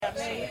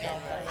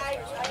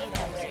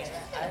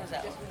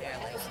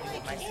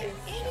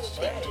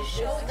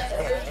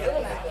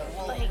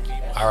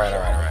All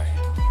right.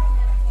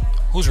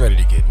 Who's ready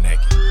to get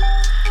naked?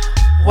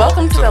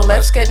 Welcome to the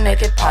Let's Get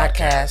Naked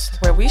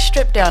podcast, where we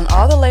strip down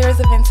all the layers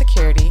of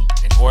insecurity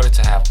in order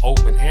to have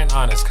open and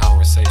honest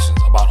conversations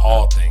about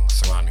all things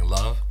surrounding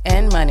love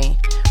and money.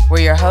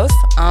 We're your hosts,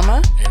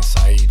 Ama and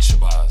Saeed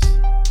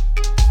Shabazz.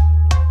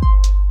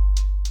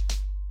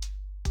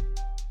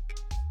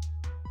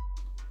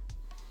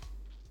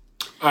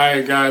 All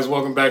right, guys,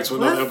 welcome back to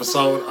another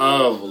episode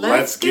of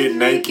Let's Get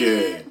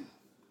Naked.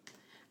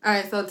 All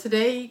right, so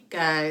today,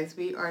 guys,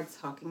 we are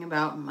talking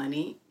about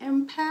money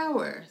and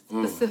power,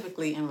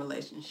 specifically in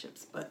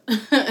relationships. But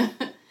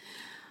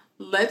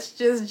let's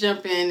just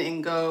jump in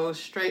and go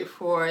straight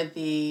for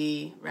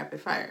the rapid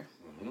fire.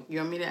 Mm-hmm. You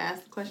want me to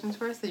ask the questions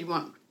first, or you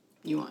want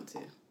to?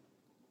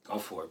 Go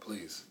for it,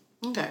 please.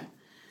 Okay.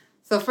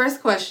 So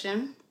first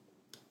question: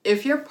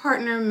 if your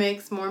partner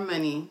makes more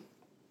money,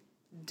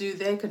 do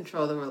they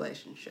control the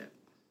relationship?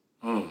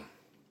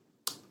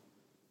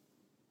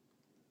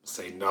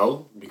 Say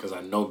no, because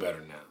I know better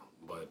now.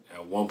 But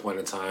at one point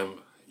in time,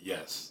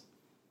 yes.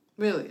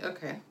 Really?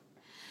 Okay.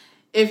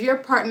 If your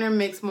partner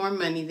makes more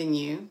money than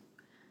you,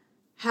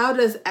 how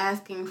does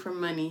asking for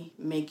money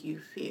make you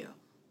feel?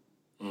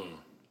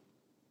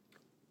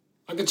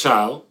 Like a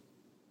child.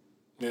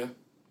 Yeah.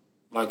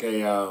 Like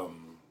a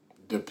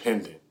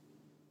dependent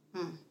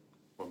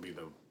would be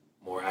the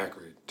more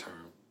accurate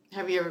term.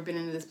 Have you ever been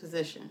in this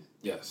position?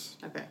 Yes.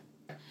 Okay.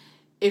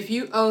 If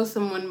you owe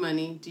someone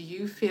money, do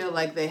you feel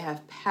like they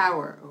have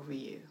power over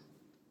you?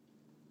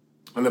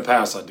 In the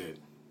past, I did.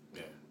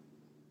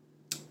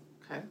 Yeah.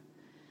 Okay.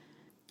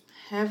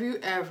 Have you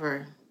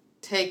ever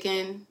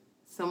taken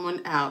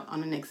someone out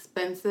on an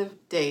expensive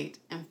date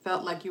and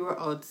felt like you were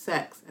owed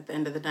sex at the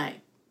end of the night?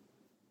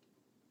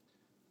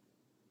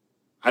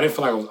 I didn't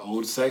feel like I was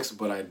owed sex,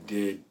 but I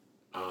did.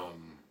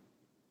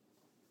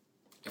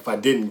 If I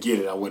didn't get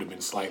it, I would have been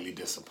slightly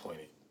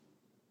disappointed.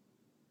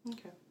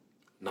 Okay.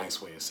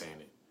 Nice way of saying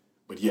it.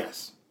 But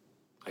yes,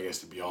 I guess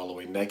to be all the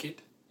way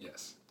naked,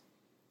 yes.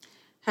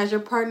 Has your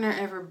partner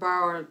ever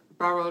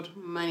borrowed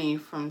money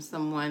from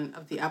someone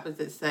of the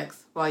opposite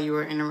sex while you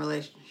were in a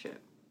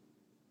relationship?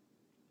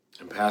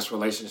 In past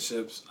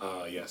relationships,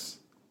 yes.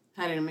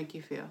 How did it make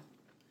you feel?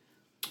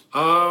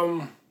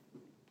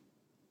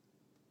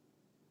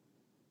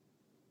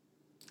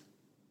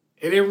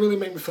 It didn't really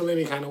make me feel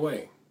any kind of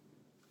way.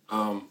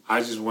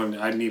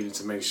 I needed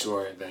to make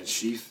sure that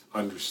she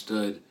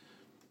understood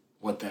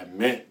what that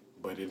meant,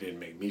 but it didn't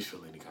make me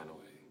feel any kind of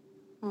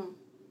way.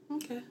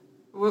 Okay.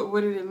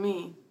 What did it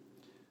mean?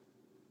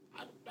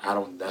 I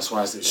don't. That's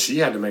why I said she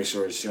had to make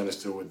sure she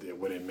understood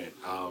what it meant.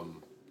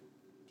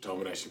 She told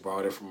me that she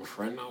borrowed it from a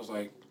friend. And I was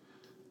like,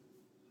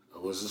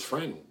 "Who was his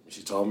friend?"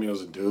 She told me it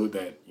was a dude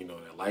that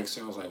that likes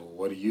her. I was like,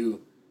 "Well,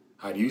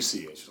 how do you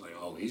see it?" She's like,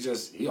 "Oh,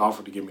 he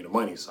offered to give me the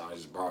money, so I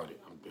just borrowed it.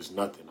 There's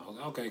nothing." I was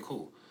like, "Okay,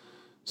 cool."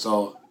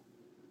 So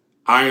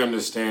I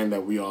understand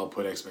that we all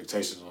put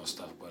expectations on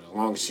stuff, but as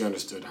long as she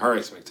understood her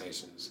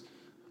expectations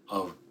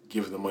of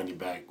giving the money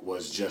back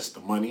was just the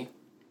money,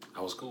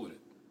 I was cool with it.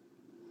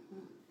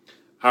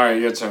 All right,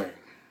 your turn.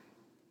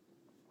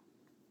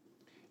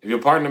 If your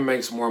partner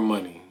makes more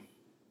money,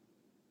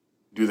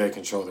 do they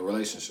control the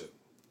relationship?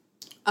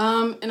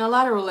 In a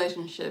lot of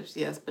relationships,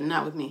 yes, but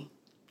not with me.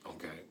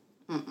 Okay.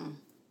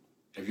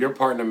 If your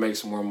partner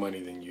makes more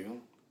money than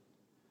you,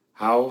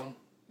 how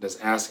does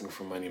asking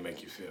for money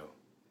make you feel?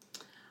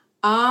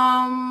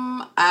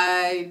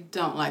 I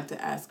don't like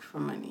to ask for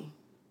money.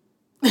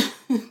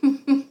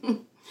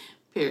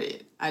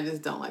 Period. I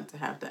just don't like to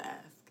have to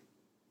ask.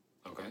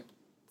 Okay.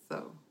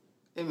 So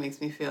it makes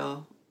me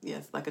feel,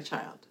 yes, like a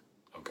child.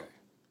 Okay.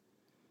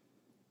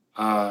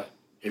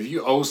 If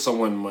you owe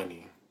someone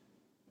money,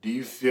 do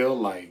you feel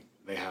like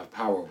they have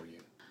power over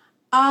you?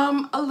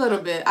 A little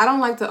bit. I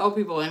don't like to owe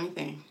people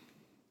anything.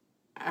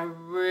 I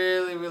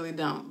really, really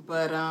don't.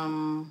 But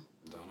Don't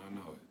I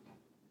know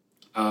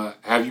it?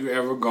 Have you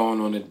ever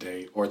gone on a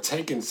date or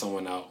taken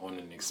someone out on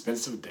an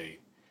expensive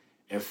date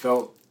and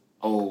felt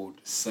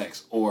owed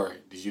sex? Or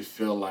did you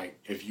feel like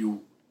if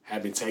you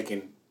had been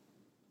taken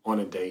on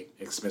a date,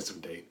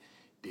 expensive date,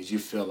 did you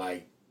feel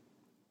like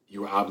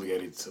you were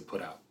obligated to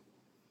put out?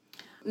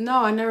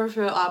 No, I never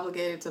feel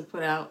obligated to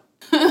put out.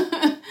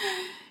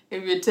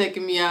 If you're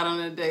taking me out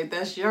on a date,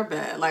 that's your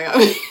bad. Like, I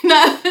mean,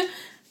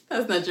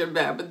 that's not your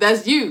bad, but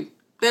that's you.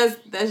 That's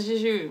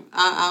just you.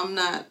 I'm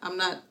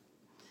not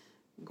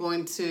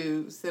going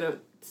to sit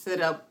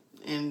up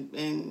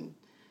and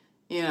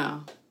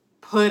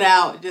put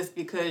out just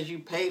because you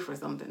pay for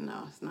something.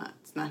 No, it's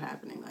not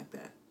happening like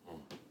that.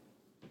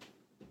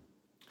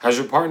 Has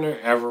your partner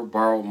ever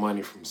borrowed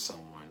money from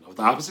someone of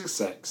the opposite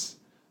sex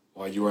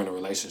while you were in a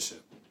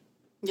relationship?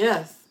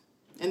 Yes,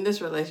 in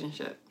this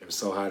relationship. If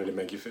so, how did it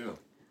make you feel?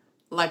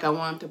 Like I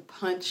wanted to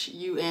punch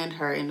you and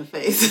her in the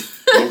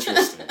face.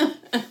 Interesting.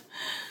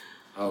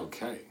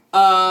 Okay.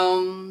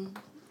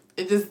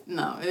 It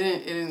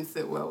didn't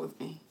sit well with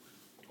me.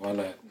 Why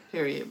not?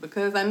 Period.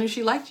 Because I knew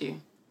she liked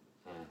you.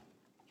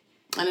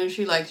 I knew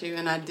she liked you,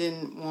 and I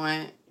didn't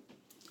want,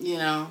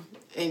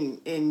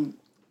 and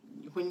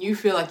when you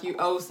feel like you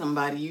owe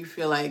somebody, you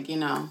feel like,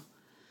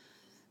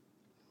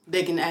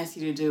 they can ask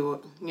you to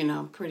do,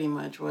 pretty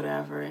much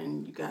whatever,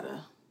 and you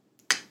gotta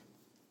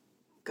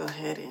go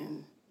ahead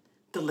and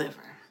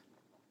deliver.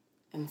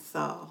 And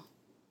so...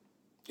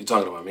 You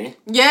talking about me?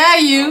 Yeah,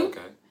 you. Oh,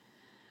 okay.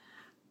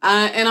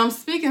 And I'm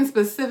speaking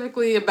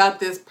specifically about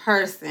this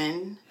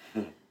person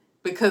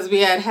because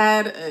we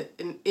had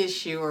an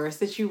issue or a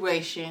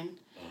situation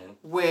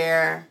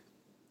where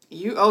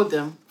you owed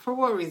them. For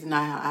what reason,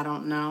 I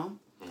don't know.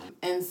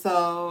 And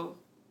so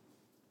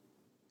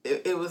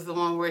it was the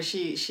one where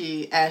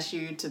she asked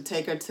you to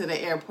take her to the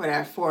airport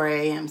at 4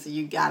 a.m. So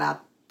you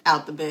got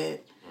out the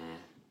bed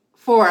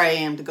 4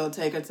 a.m. to go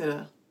take her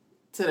to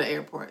the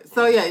airport.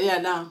 So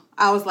no.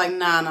 I was like,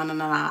 nah.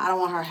 I don't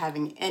want her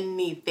having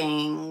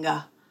anything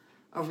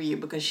over you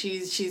because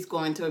she's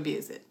going to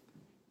abuse it.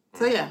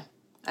 So yeah,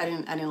 I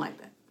didn't like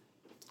that.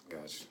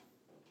 Gotcha.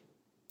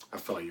 I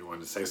felt like you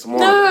wanted to say some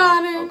more. No,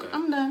 I didn't. Okay.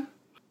 I'm done.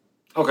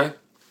 Okay.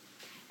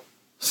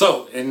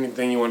 So,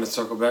 anything you want to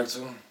circle back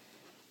to?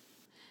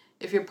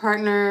 If your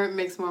partner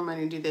makes more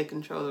money, do they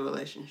control the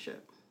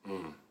relationship?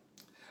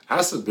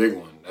 That's a big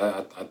one.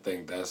 I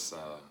think that's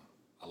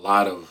a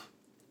lot of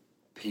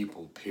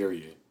people,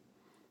 period.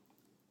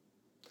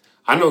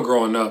 I know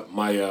growing up,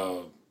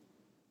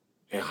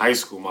 in high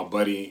school, my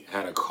buddy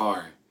had a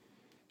car.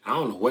 I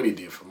don't know what he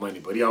did for money,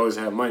 but he always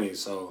had money.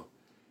 So,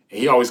 and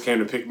he always came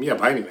to pick me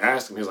up. I didn't even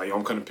ask him. He was like, yo,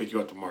 I'm coming to pick you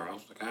up tomorrow. I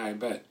was like, all right,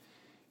 bet.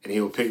 And he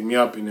would pick me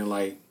up and then,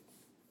 like,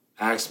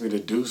 ask me to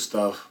do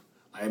stuff.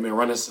 Like, hey, man,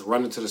 run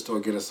into the store,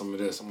 get us some of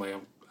this. I'm like,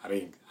 I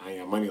ain't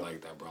got money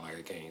like that, bro. Like,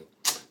 I can't.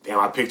 Damn,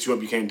 I picked you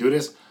up. You can't do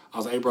this? I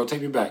was like, hey, bro,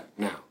 take me back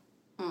now.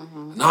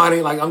 No, it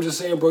ain't like, I'm just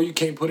saying, bro, you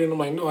can't put it in. I'm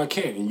like, no, I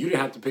can't. And you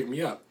didn't have to pick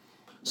me up.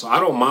 So I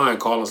don't mind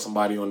calling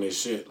somebody on this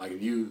shit. Like,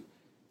 if you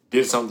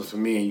did something for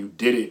me and you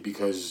did it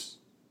because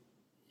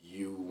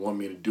you want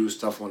me to do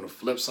stuff on the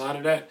flip side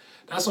of that,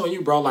 that's on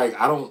you, bro. Like,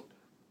 I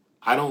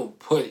don't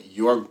put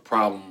your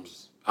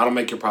problems, I don't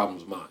make your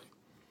problems mine.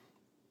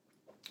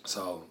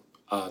 So,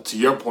 to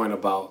your point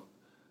about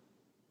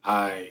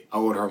I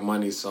owed her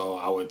money, so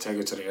I would take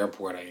her to the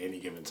airport at any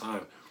given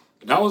time.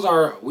 That was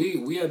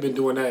we had been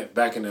doing that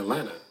back in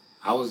Atlanta.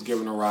 I was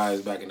giving her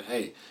rides back in the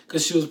A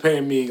because she was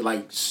paying me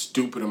like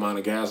stupid amount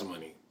of gas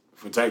money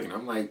for taking her.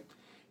 I'm like,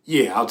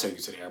 yeah, I'll take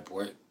you to the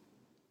airport.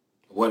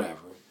 Whatever.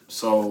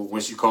 So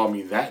when she called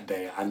me that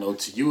day, I know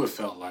to you it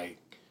felt like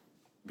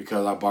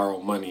because I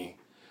borrowed money,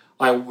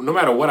 like no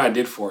matter what I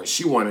did for her,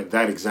 she wanted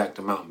that exact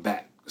amount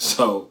back.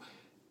 So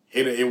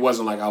it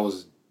wasn't like I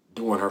was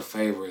doing her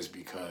favors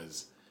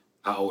because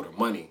I owed her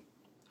money.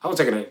 I was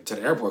taking her to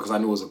the airport because I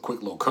knew it was a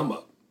quick little come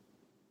up.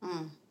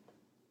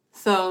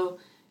 So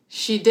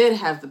she did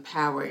have the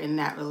power in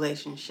that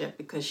relationship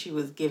because she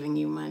was giving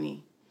you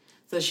money.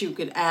 So she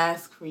could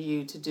ask for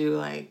you to do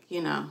like,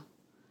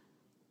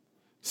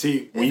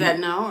 See, is that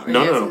no? Or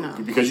No.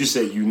 Because you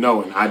said and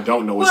I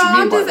don't know what you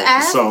mean I'm by just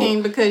that. asking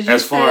so because you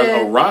as far as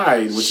said a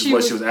ride, which is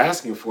what she was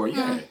asking for,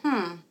 yeah.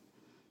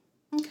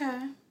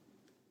 Okay.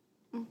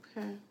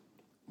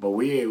 But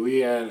we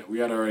had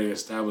already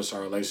established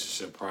our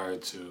relationship prior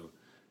to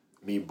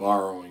me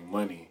borrowing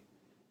money.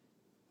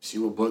 She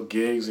would book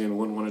gigs and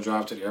wouldn't want to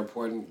drive to the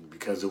airport, and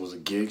because it was a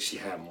gig, she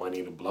had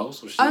money to blow.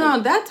 So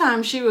that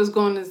time she was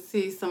going to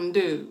see some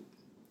dude.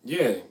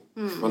 Yeah,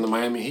 from the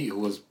Miami Heat who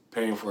was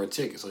paying for a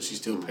ticket, so she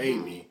still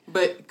paid me.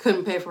 But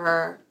couldn't pay for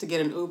her to get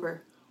an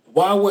Uber.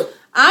 Why would...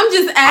 I'm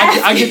just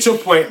asking. I get your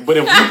point, but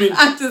if we've been...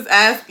 I'm just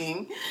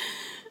asking.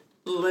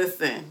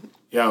 Listen.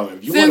 Yo,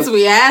 if you Since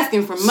we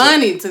asking for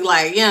money to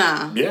like,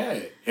 Yeah,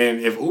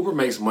 and if Uber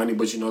makes money,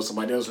 but you know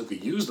somebody else who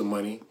could use the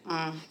money,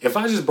 if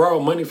I just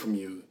borrow money from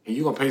you and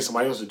you're going to pay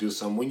somebody else to do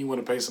something, when you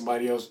want to pay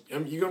somebody else,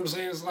 you know what I'm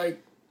saying? It's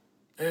like,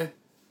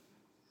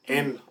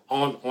 And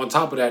on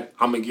top of that,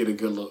 I'm going to get a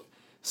good look.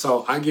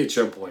 So I get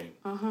your point,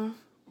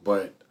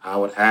 but I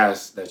would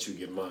ask that you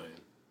get mine.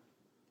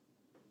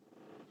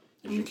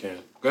 If you can.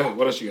 Go ahead,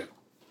 what else you got?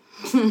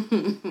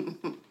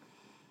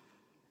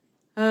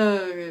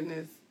 Oh,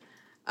 goodness.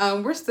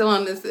 We're still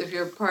on this. If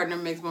your partner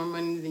makes more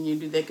money than you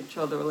do, they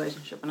control the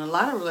relationship. In a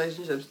lot of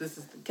relationships, this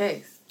is the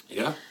case.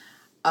 Yeah.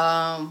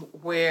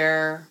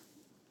 Where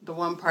the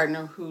one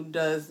partner who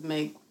does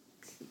make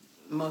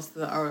most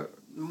of the or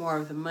more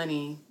of the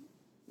money,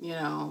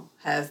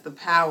 has the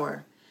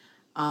power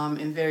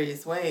in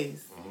various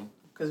ways.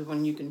 Because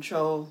when you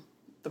control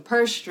the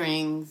purse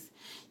strings,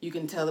 you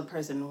can tell the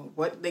person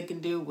what they can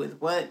do with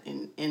what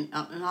and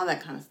all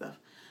that kind of stuff.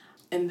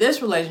 In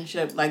this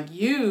relationship, like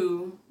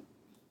you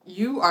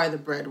are the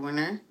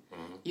breadwinner.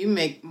 You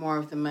make more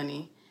of the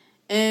money.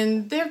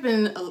 And there have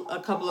been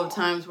a couple of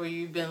times where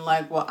you've been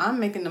like, well, I'm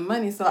making the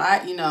money, so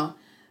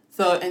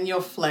and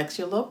you'll flex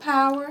your little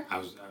power.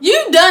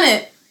 You've done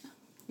it.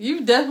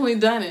 You've definitely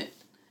done it.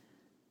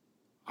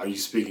 Are you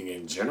speaking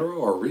in general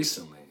or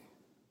recently?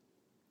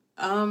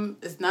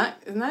 It's not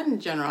in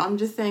general. I'm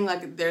just saying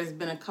like there's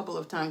been a couple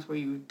of times where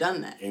you've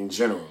done that. In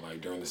general,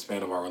 like during the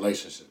span of our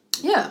relationship.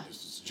 Yeah.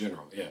 Just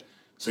general, yeah.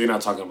 So you're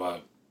not talking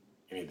about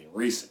anything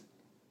recent?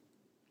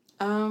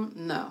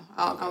 No.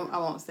 I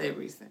won't say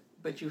recent.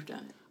 but you've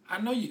done it. I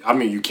know you. I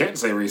mean, you can't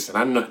say recent.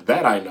 I know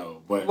that. I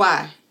know, but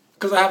why?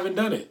 Because I haven't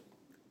done it.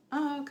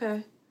 Oh,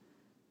 okay.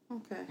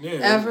 Okay. Yeah.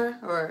 Ever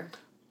or?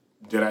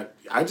 Did I?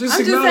 I just.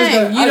 I'm just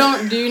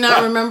saying. Do you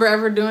not remember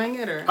ever doing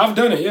it or? I've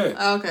done it. Yeah.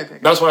 Oh, okay.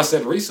 That's why I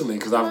said recently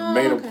because I've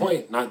made a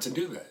point not to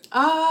do that.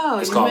 Oh,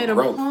 it's you called made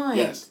growth. A point.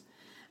 Yes.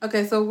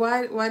 Okay, so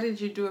why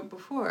did you do it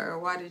before, or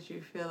why did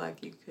you feel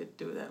like you could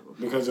do that before?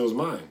 Because it was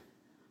mine.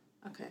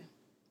 Okay.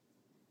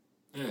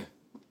 Yeah.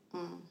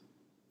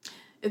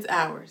 It's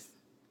ours.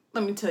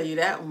 Let me tell you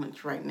that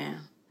much right now.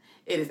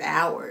 It is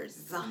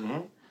ours.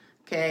 Mm-hmm.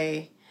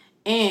 Okay,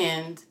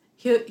 and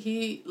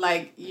he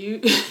like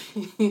you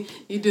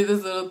you do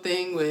this little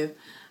thing with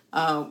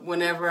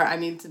whenever I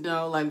need to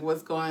know like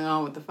what's going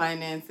on with the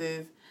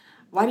finances.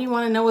 Why do you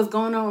want to know what's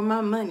going on with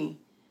my money?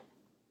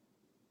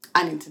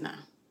 I need to know.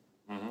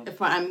 Mm-hmm.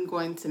 If I'm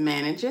going to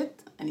manage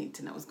it, I need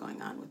to know what's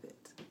going on with it.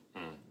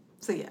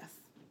 So yes,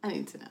 I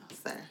need to know,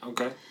 sir.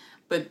 Okay.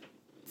 But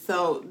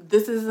so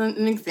this is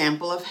an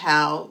example of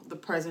how the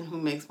person who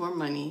makes more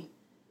money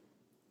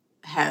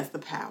has the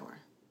power.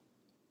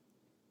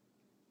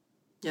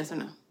 Yes or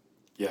no?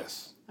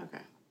 Yes.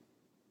 Okay.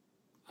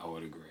 I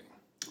would agree.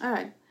 All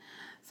right.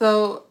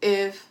 So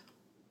if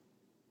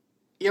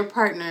your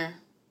partner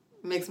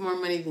makes more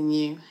money than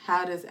you,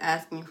 how does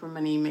asking for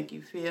money make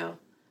you feel?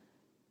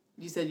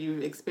 You said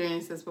you've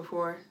experienced this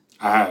before?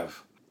 I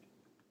have.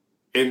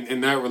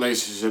 In that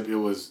relationship, it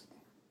was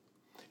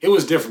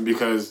different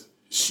because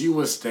she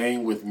was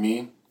staying with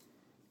me,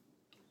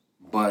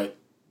 but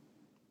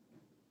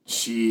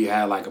she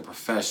had like a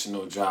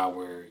professional job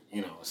where,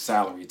 a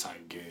salary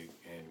type gig,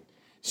 and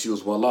she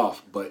was well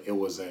off, but it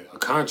was a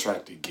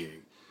contracted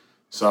gig.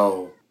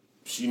 So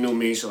she knew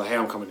me. She was like, hey,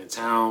 I'm coming to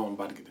town. I'm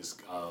about to get this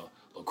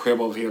little crib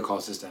over here,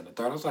 cost this, that, and the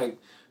third. I was like,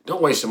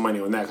 don't waste your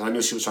money on that because I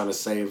knew she was trying to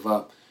save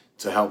up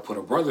to help put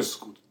her brother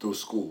through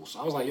school. So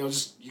I was like, you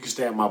can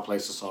stay at my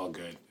place. It's all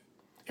good.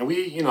 And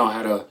we,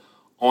 had a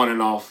on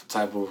and off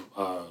type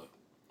of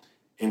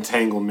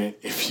entanglement,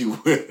 if you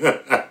will.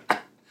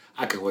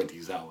 I could wait to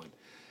use that one.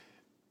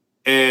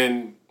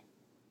 And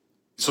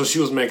so she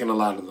was making a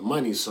lot of the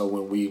money. So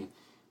when we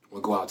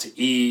would go out to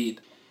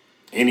eat,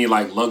 any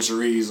like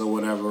luxuries or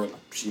whatever,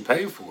 she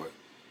paid for it.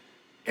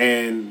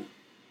 And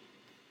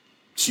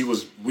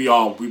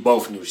we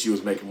both knew she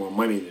was making more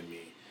money than me.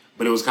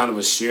 But it was kind of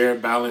a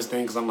shared balance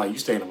thing because I'm like, you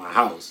staying in my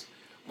house.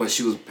 But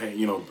she was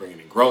paying, bringing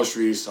in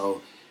groceries.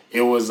 So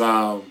it was,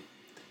 I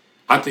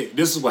think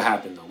this is what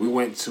happened though. We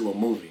went to a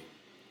movie.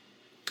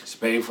 She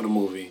paid for the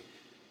movie.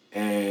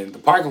 And the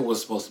parking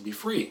was supposed to be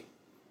free.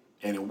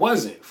 And it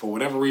wasn't. For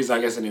whatever reason,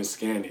 I guess I didn't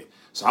scan it.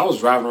 So I was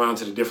driving around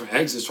to the different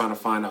exits trying to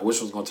find out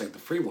which was going to take the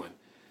free one.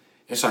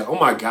 And she's like, oh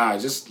my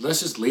God, let's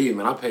just leave,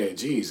 man. I pay it.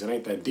 Geez, it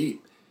ain't that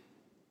deep.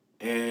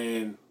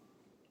 And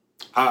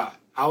I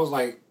was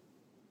like,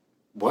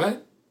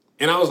 what?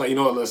 And I was like, you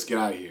know what, let's get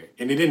out of here.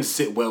 And it didn't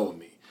sit well with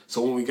me.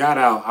 So when we got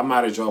out, I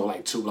might have drove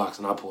like 2 blocks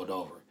and I pulled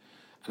over.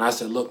 And I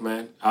said, look,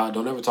 man,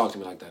 don't ever talk to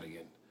me like that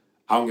again.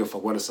 I don't give a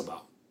fuck what it's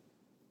about.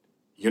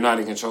 You're not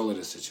in control of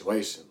this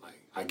situation. Like,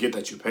 I get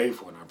that you paid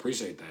for it and I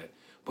appreciate that.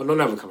 But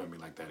don't ever come at me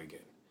like that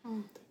again.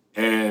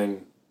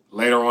 And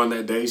later on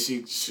that day,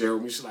 she shared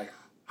with me, she's like,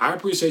 I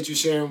appreciate you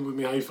sharing with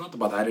me how you felt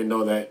about that. I didn't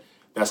know that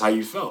that's how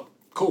you felt.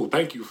 Cool,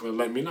 thank you for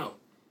letting me know.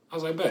 I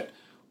was like, bet.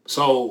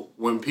 So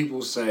when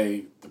people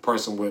say the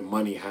person with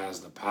money has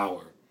the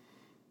power,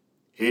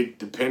 it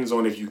depends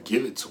on if you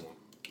give it to them.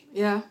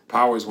 Yeah.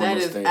 Power is one of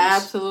those things. That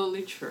is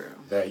absolutely true.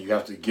 That you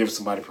have to give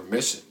somebody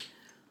permission.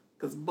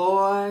 Because,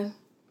 boy.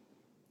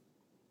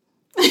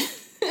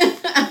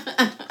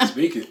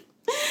 Speak it.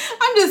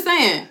 I'm just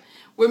saying.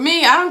 With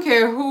me, I don't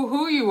care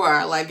who you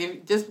are.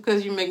 Like, just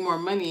because you make more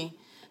money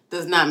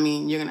does not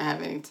mean you're going to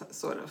have any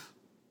sort of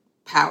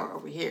power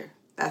over here.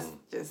 That's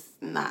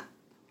just not.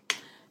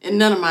 In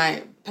none of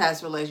my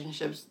past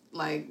relationships,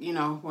 like,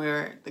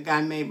 where the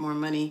guy made more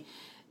money,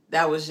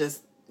 that was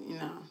just,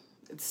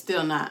 it's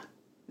still not,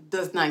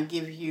 does not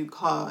give you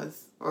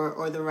cause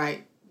or the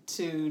right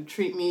to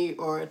treat me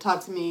or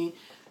talk to me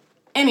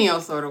any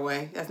old sort of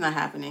way. That's not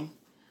happening.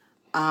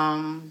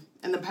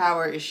 And the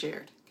power is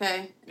shared,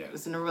 okay? Yeah.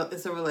 It's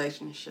a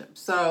relationship.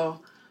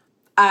 So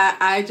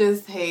I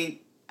just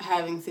hate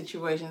having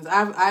situations.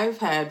 I've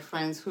had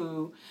friends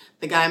who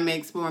the guy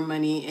makes more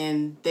money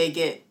and they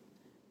get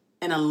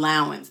an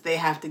allowance. They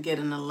have to get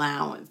an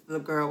allowance. The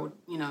girl would,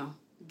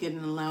 get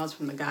an allowance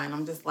from the guy. And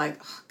I'm just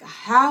like,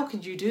 how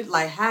could you do,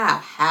 like,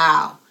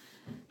 how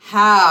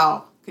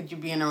could you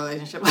be in a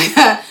relationship like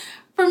that?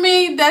 For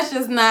me, that's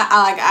just not,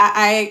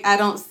 I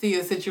don't see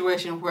a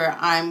situation where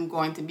I'm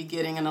going to be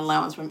getting an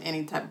allowance from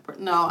any type of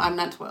person. No, I'm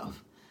not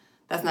 12.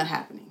 That's not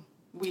happening.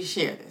 We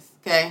share this,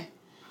 okay?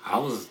 I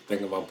was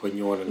thinking about putting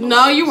you on a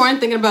No, you weren't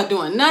thinking about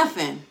doing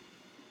nothing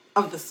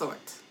of the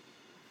sort.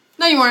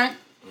 No, you weren't.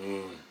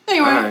 No,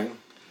 you weren't. Right.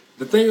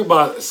 The thing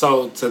about,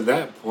 so to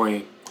that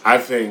point, I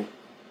think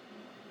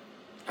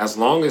as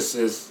long as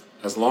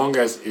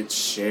it's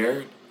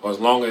shared, or as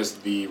long as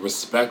the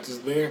respect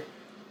is there,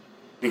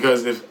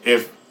 because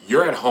if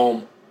you're at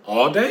home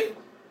all day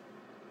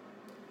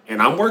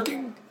and I'm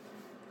working,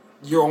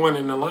 you're on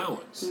an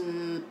allowance.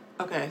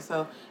 Okay,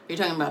 so you're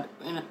talking about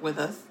with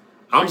us.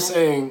 I'm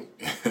saying,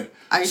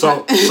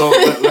 so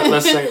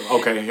let's say,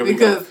 okay, here we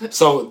go.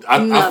 So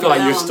I feel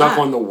like you're stuck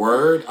on the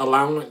word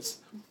allowance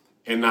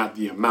and not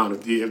the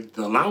amount. If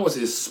the allowance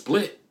is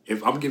split,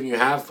 if I'm giving you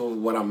half of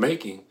what I'm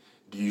making,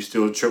 do you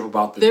still trip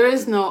about There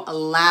is no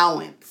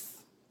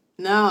allowance.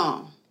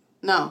 No.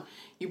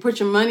 You put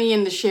your money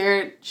in the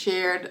shared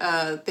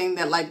thing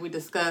that, like we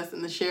discussed,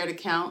 in the shared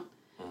account,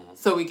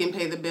 so we can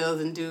pay the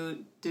bills and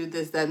do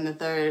this, that, and the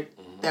third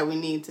that we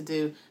need to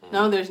do.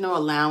 No, there's no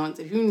allowance.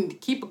 If you need to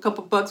keep a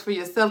couple bucks for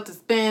yourself to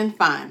spend,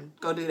 fine,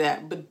 go do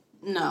that. But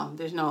no,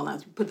 there's no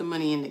allowance. You put the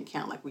money in the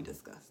account like we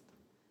discussed.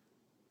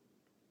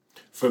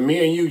 For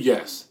me and you,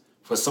 yes.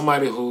 For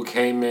somebody who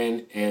came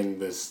in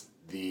and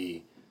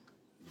the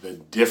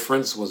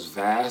difference was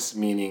vast,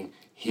 meaning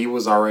he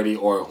was already,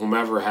 or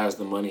whomever has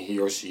the money, he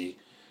or she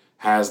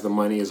has the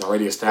money, is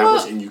already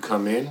established, and you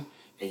come in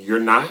and you're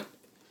not,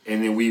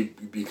 and then we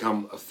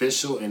become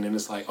official, and then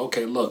it's like,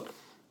 okay, look,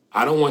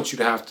 I don't want you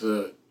to have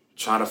to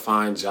try to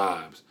find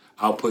jobs.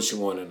 I'll put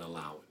you on an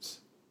allowance.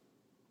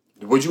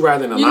 Would you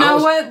rather an allowance? You know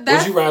what?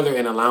 Would you rather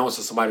an allowance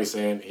or somebody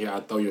saying, "Here,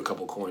 I'll throw you a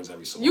couple coins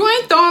every so often"? You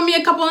ain't throwing me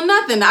a couple of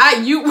nothing.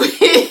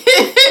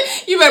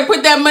 You better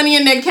put that money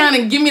in the account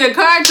and give me the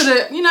card to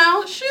the,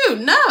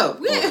 shoot, no.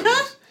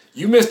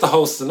 You missed the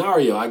whole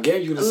scenario. I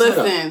gave you the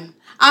setup. Listen,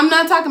 I'm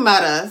not talking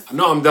about us.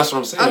 No, that's what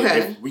I'm saying. Okay.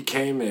 If we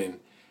came in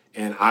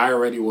and I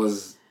already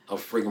was a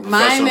freaking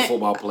professional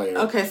football player.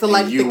 Okay, so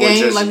like the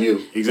game, like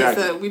you.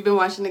 Exactly. So we've been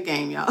watching the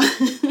game, y'all.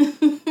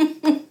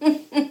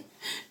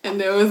 And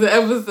there was an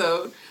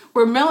episode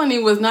where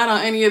Melanie was not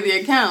on any of the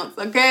accounts,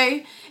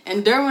 okay?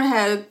 And Derwin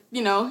had,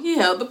 he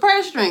held the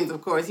purse strings,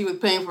 of course. He was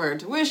paying for her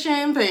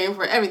tuition, paying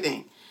for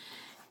everything.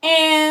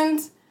 And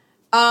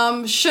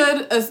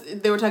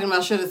they were talking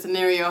about should a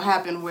scenario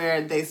happen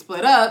where they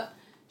split up,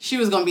 she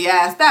was going to be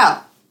asked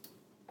out.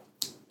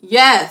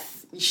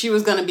 Yes, she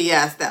was going to be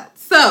asked out.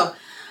 So,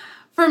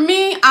 for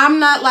me, I'm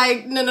not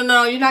like,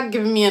 no, you're not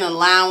giving me an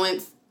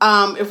allowance.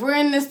 If we're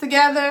in this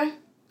together,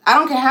 I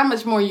don't care how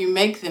much more you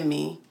make than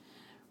me.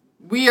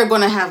 We are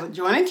going to have a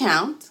joint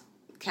account,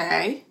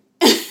 okay?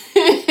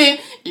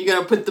 You're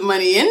going to put the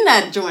money in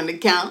that joint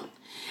account.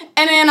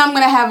 And then I'm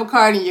going to have a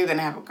card and you're going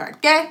to have a card,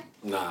 okay?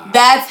 Nah.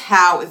 That's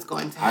how it's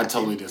going to happen. I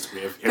totally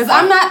disagree. Because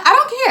I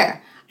don't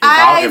care.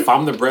 If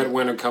I'm the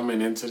breadwinner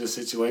coming into the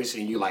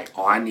situation, you like,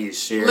 I need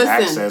shared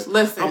access.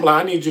 Listen. I'm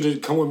like, I need you to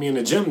come with me in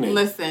the gym then.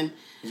 Listen.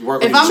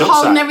 If I'm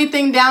holding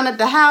everything down at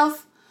the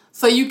house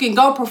so you can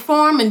go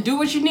perform and do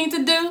what you need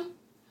to do,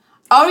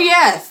 oh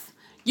yes.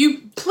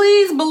 You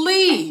please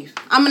believe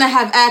I'm going to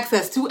have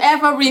access to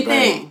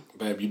everything.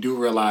 Babe, you do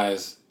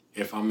realize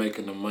if I'm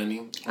making the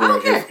money, or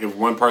if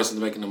one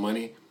person's making the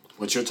money,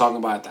 what you're talking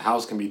about at the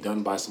house can be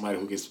done by somebody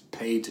who gets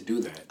paid to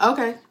do that.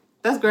 Okay.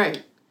 That's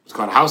great. It's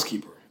called a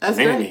housekeeper. That's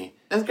a nanny. Great.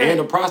 That's great.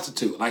 And a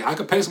prostitute. Like, I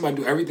could pay somebody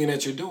to do everything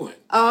that you're doing.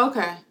 Oh,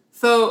 okay.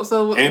 So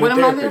what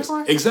am I there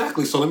for?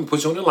 Exactly. So let me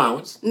put you on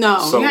allowance.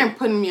 No, you ain't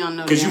putting me on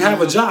no. Because you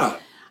have a job.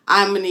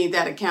 I'm going to need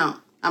that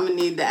account. I'm going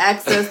to need the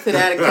access to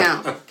that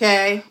account,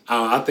 okay?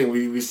 I think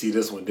we see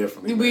this one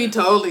differently. We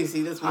totally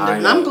see this one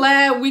differently. I'm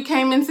glad we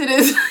came into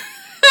this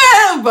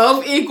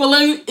both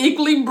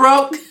equally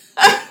broke,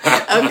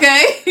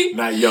 okay?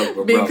 Not young,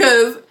 but broke.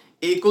 Because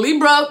equally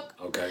broke.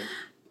 Okay.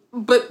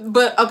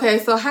 But okay,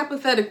 so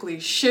hypothetically,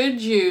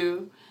 should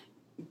you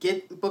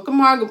book a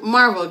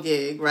Marvel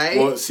gig, right?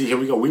 Well, see, here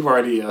we go. We've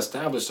already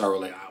established our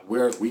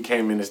relationship. We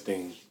came in this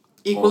thing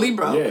equally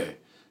broke. Yeah.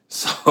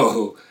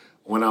 So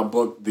when I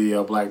booked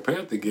the Black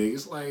Panther gig,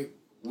 it's like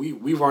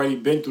we've already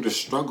been through the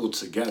struggle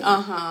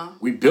together.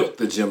 We built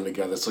the gym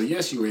together. So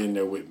yes, you were in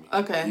there with me.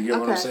 Okay. You get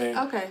what I'm saying?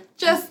 Okay.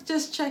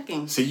 Just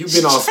checking. See, you've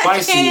been all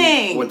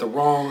spicy with the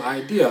wrong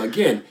idea.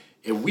 Again,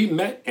 if we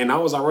met and I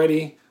was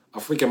already a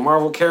freaking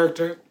Marvel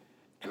character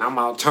and I'm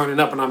out turning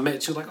up and I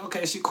met you, like,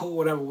 okay, she cool,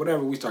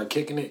 whatever. We start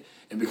kicking it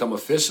and become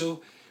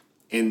official.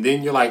 And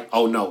then you're like,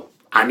 oh no,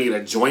 I need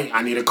a joint,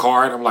 I need a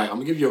card. I'm like, I'm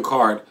gonna give you a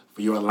card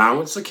for your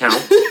allowance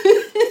account.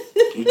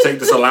 You take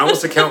this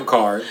allowance account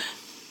card.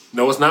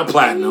 No, it's not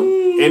platinum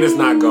and it's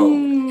not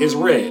gold. It's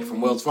red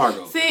from Wells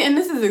Fargo. See, and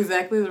this is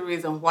exactly the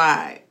reason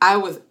why I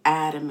was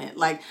adamant.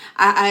 Like,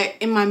 I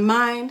in my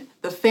mind,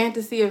 the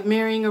fantasy of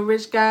marrying a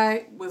rich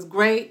guy was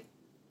great.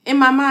 In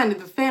my mind,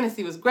 the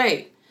fantasy was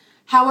great.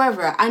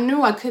 However, I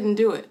knew I couldn't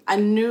do it. I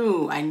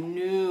knew I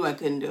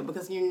couldn't do it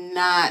because you're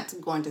not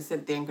going to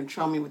sit there and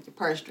control me with your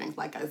purse strings.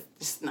 Like, it's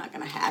just not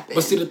going to happen.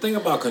 But see, the thing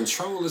about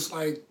control is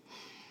like,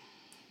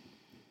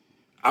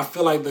 I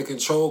feel like the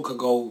control could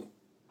go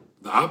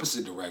the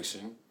opposite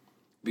direction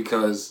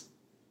because,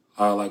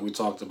 like we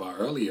talked about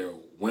earlier,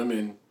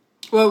 women.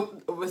 Well,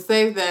 we'll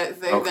save that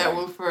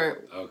one for.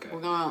 Okay. We're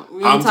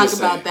gonna talk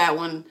about that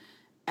one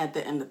at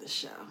the end of the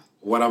show.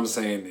 What I'm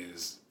saying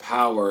is,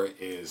 power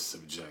is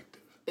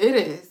subjective. It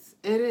is.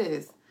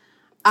 So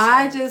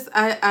I've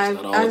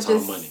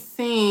just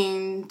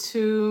seen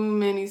too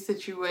many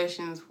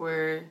situations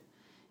where,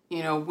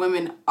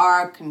 women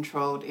are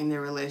controlled in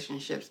their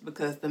relationships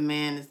because the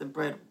man is the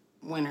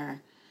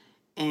breadwinner,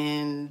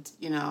 and,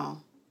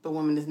 the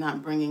woman is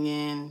not bringing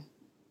in,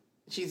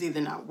 she's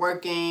either not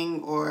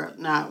working or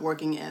not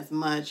working as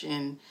much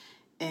and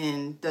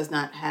does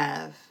not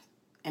have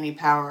any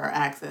power or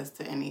access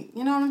to any,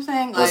 you know what I'm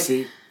saying? Like,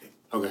 see,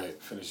 okay,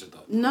 finish your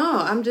thought. No,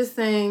 I'm just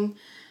saying,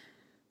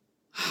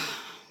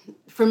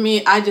 for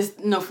me, I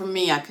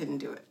couldn't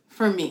do it.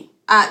 For me,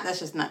 that's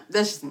just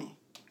me.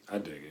 I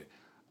dig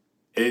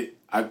it.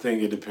 I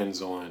think it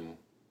depends on,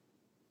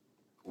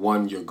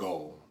 one, your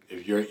goal.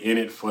 If you're in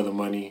it for the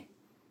money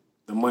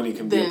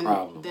can be a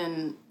problem.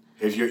 Then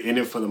if you're in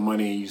it for the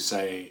money, you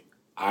say,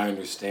 I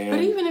understand. But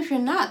even if you're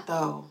not,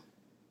 though,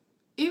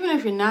 even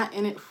if you're not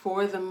in it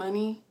for the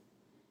money,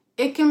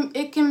 it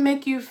can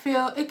make you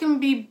feel, it can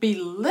be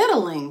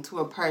belittling to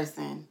a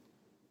person.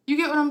 You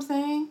get what I'm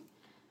saying?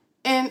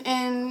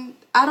 And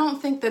I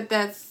don't think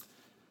that's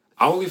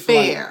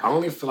fair. I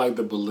only feel like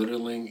the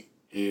belittling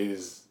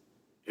is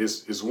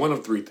one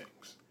of three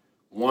things.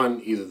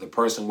 One, either the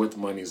person with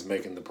money is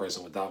making the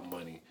person without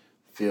money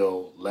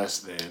feel less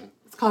than.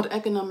 It's called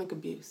economic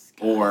abuse.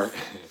 Guys.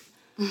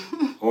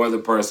 Or the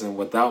person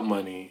without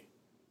money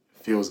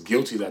feels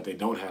guilty that they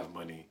don't have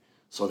money,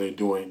 so they're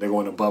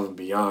going above and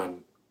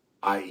beyond,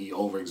 i.e.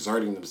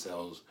 overexerting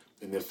themselves,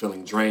 and they're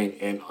feeling drained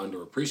and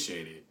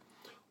underappreciated.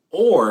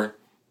 Or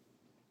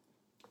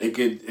it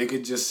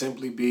could just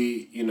simply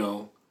be,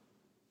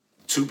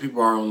 two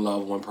people are in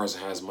love, one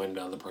person has money,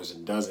 the other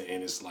person doesn't,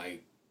 and it's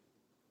like,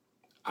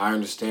 I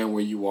understand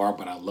where you are,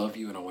 but I love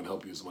you and I want to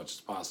help you as much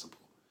as possible.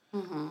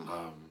 Mm-hmm.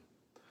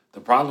 The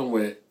problem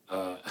with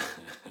had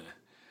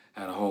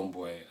a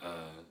homeboy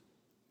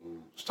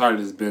who started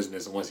his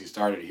business, and once he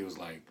started, he was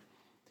like,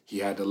 he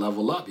had to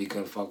level up. He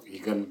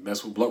couldn't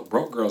mess with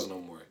broke girls no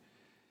more.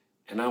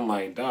 And I'm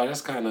like, dog,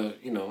 that's kind of,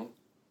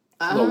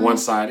 a little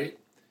one-sided.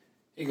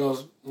 He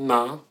goes,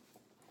 nah.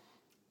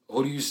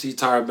 Who do you see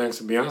Tyra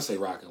Banks and Beyonce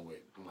rocking with?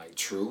 I'm like,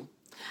 true.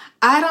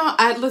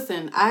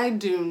 I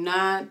do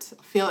not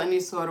feel any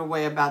sort of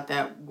way about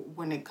that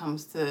when it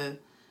comes to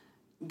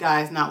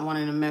guys not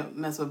wanting to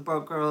mess with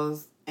broke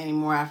girls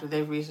anymore after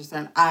they've reached a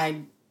certain.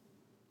 I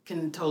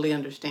can totally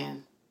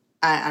understand.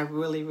 I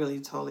really, really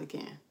totally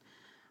can.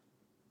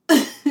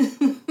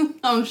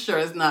 I'm sure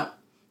it's not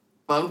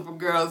fun for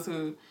girls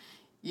who,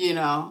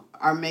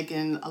 are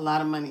making a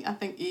lot of money. I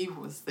think Eve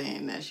was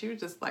saying that. She was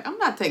just like, I'm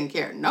not taking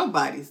care of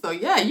nobody. So,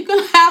 yeah, you're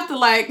going to have to,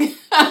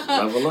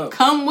 level up.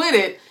 Come with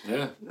it.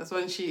 Yeah. That's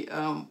when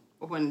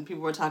when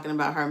people were talking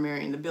about her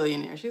marrying the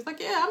billionaire. She was like,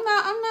 yeah, I'm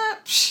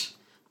not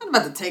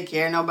about to take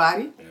care of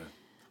nobody. Yeah.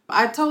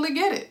 I totally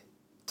get it.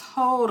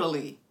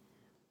 Totally.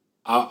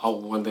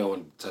 One thing I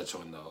want to touch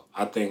on, though.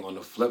 I think on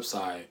the flip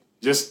side,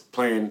 just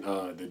playing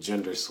the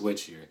gender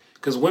switch here,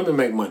 because women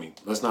make money.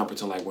 Let's not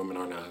pretend like women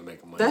aren't out here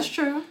making money. That's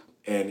true.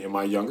 And in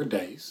my younger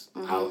days,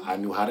 mm-hmm. I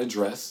knew how to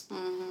dress,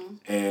 mm-hmm.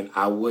 and if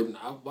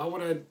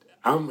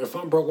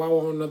I'm broke, why would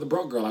I want another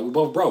broke girl? Like, we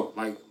both broke.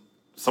 Like,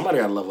 somebody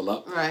got to level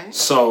up. Right.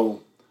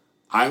 So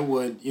I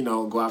would,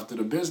 go after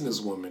the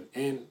businesswoman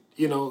and,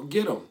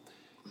 get them.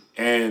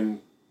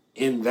 And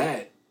in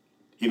that,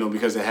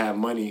 because they had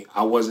money,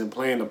 I wasn't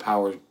playing the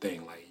power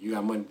thing. Like, you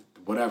got money,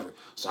 whatever.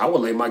 So I would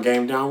lay my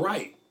game down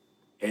right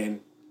and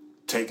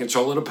take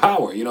control of the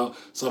power,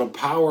 So the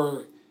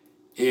power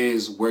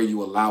is where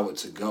you allow it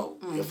to go.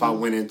 Mm-hmm. If I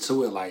went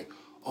into it like,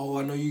 oh,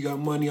 I know you got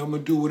money, I'm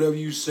going to do whatever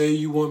you say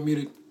you want me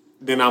to,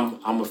 then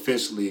I'm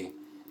officially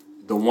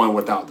the one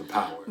without the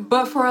power.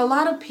 But for a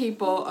lot of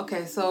people, I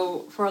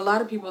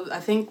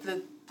think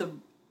that the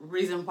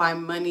reason why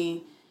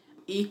money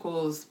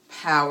equals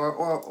power,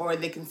 or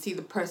they can see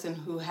the person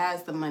who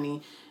has the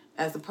money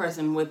as the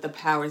person with the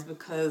power, is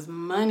because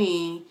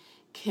money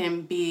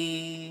can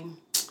be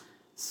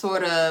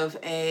sort of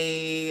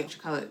a, what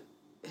you call it?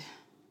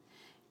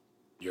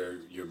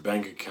 Your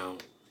bank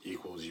account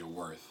equals your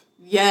worth.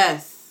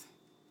 Yes.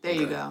 There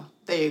you go.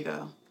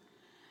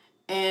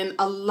 And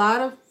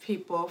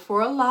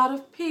for a lot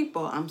of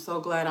people, I'm so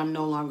glad I'm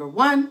no longer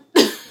one.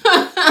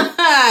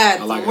 I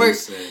like how you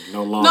said,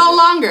 no longer. No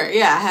longer.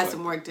 Yeah, I had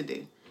some work to do.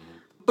 Mm-hmm.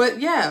 But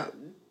yeah,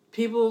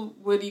 people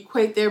would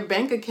equate their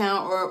bank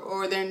account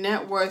or their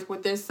net worth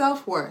with their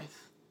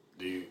self-worth.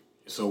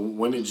 So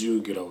when did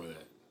you get over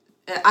that?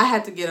 I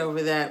had to get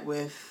over that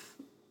with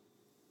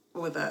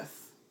us.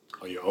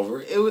 Oh, you're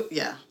over it?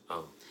 Yeah.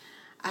 Oh.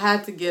 I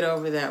had to get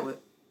over that with...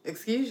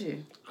 Excuse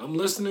you. I'm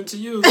listening to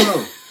you,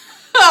 though.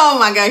 Oh,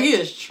 my God. He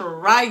is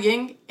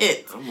trying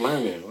it. I'm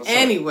learning. What's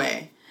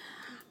anyway,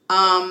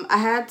 I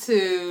had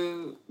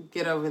to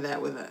get over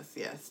that with us.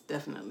 Yes,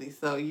 definitely.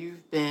 So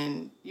you've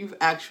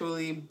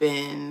actually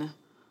been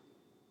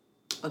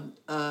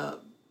a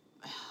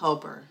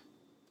helper.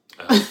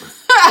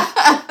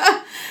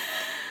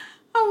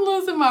 I'm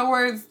losing my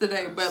words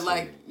today, but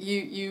like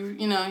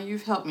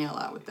you've helped me a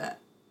lot with that.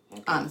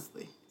 Okay.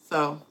 Honestly.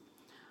 So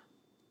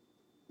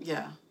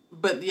yeah.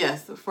 But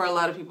yes, for a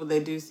lot of people,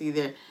 they do see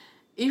their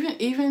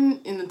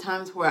even in the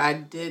times where I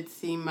did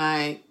see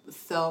my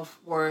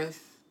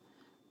self-worth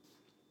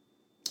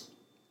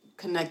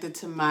connected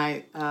to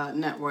my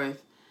net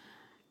worth,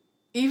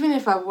 even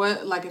if I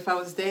would, like, if I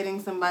was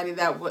dating somebody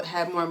that would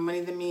have more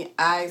money than me,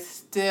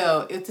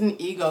 it's an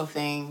ego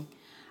thing.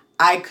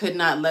 I could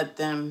not let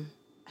them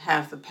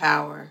have the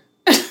power.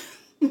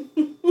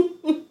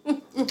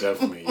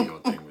 Definitely an ego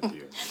thing with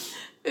you.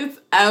 It's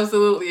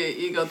absolutely an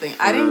ego thing.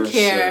 I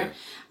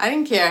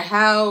didn't care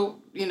how,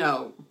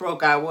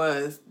 broke I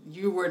was.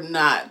 You were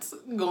not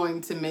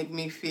going to make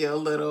me feel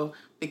little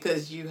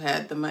because you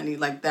had the money.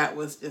 Like, that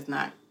was just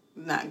not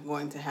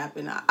going to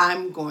happen.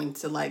 I'm going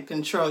to, like,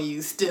 control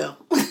you still.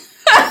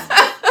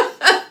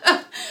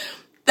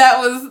 That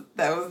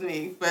was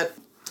me. But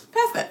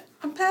past that.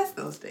 I'm past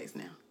those days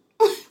now.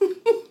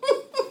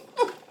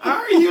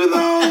 Are you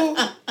though?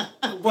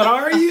 But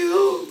are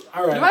you?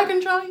 All right. Do I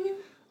control you?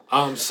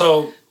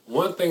 So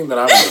one thing that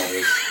I've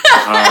noticed.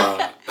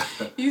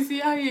 You see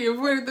how you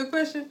avoided the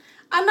question?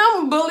 I know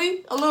I'm a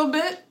bully a little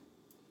bit.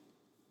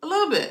 A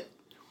little bit.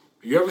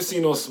 You ever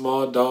seen those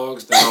small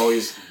dogs that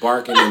always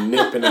barking and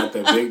nipping at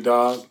the big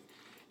dog?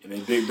 And the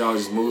big dog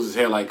just moves his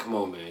head like, come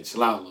on, man,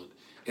 chill out.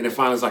 And then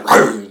finally it's like,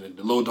 and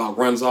the little dog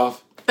runs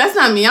off. That's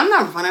not me. I'm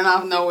not running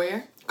off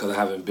nowhere. Because I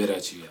haven't bit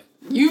at you yet.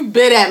 You've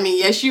bit at me.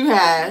 Yes, you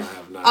have. No, I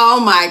have not. Oh,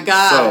 my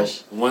gosh.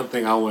 So, one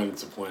thing I wanted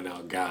to point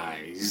out,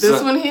 guys.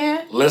 This one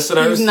here?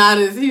 Listeners. He's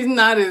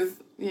not as,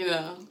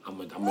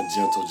 I'm a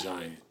gentle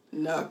giant.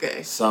 No,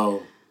 okay.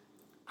 So,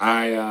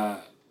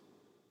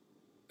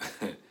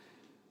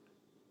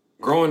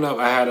 growing up,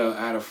 I had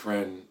a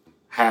friend,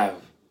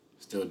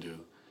 still do,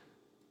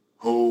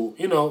 who,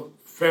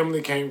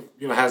 family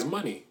has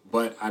money.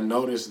 But I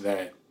noticed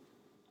that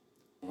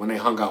when they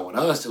hung out with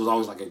us, it was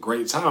always like a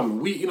great time.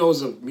 And we, it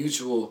was a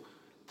mutual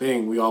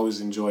thing. We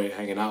always enjoyed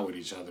hanging out with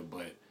each other.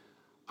 But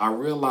I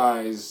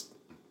realized,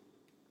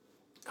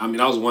 that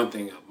was one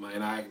thing.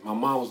 My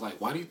mom was like,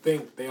 why do you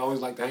think they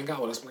always like to hang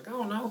out with us? I'm like, I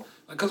don't know.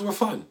 Because we're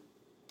fun.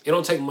 It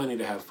don't take money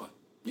to have fun.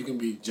 You can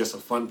be just a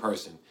fun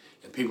person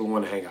and people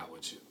want to hang out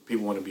with you.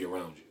 People want to be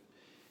around you.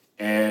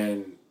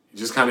 And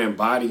just kind of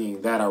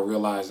embodying that, I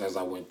realized as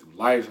I went through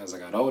life, as I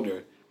got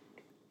older,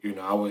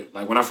 I would,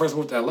 like when I first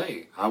moved to LA,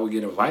 I would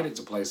get invited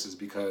to places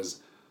because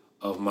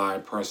of my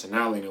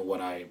personality and what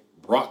I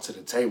brought to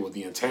the table,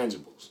 the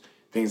intangibles,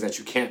 things that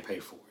you can't pay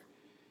for.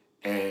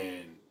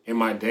 And in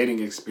my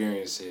dating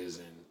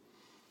experiences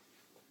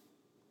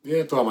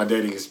throughout my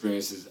dating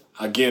experiences,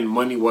 again,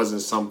 money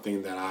wasn't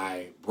something that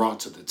I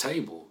brought to the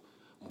table,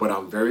 but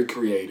I'm very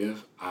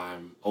creative.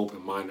 I'm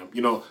open-minded.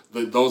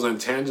 Those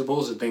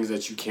intangibles, the things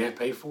that you can't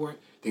pay for,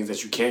 things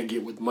that you can't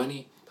get with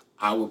money,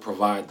 I would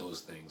provide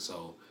those things.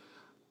 So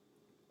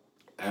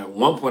at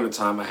one point in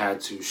time, I had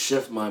to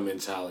shift my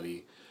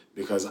mentality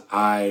because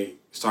I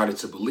started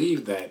to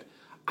believe that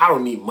I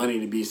don't need money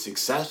to be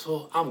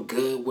successful. I'm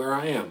good where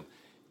I am.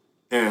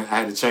 And I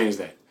had to change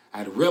that. I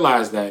had to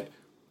realize that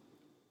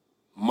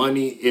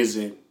money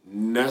isn't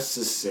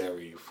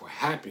necessary for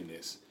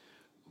happiness.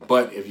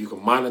 But if you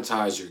can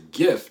monetize your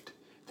gift,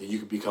 then you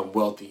can become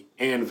wealthy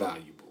and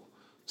valuable.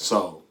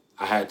 So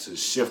I had to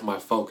shift my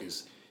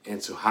focus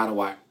into how do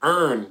I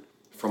earn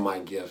from my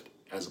gift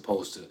as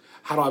opposed to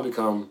how do I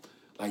become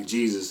like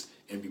Jesus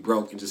and be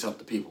broke and just help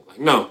the people. Like,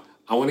 no,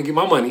 I want to get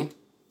my money,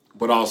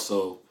 but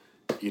also,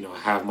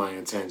 have my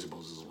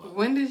intangibles as well.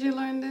 When did you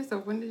learn this, or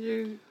when did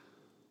you?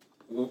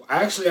 Well,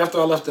 actually, after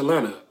I left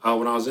Atlanta,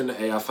 when I was in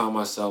the A, I found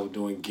myself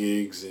doing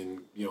gigs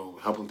and,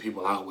 helping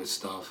people out with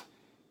stuff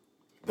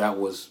that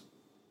was,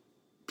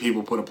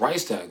 people put a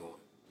price tag on.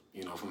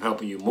 If I'm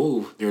helping you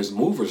move, there's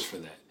movers for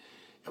that.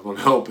 If I'm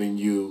helping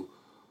you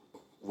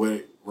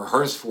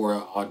rehearse for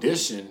an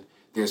audition,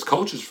 there's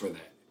coaches for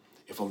that.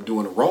 If I'm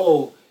doing a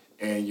role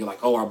and you're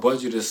like, oh, our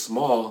budget is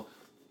small,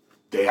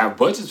 they have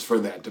budgets for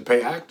that to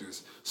pay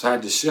actors. So I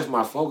had to shift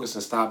my focus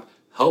and stop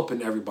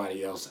helping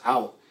everybody else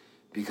out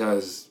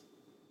because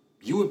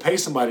you would pay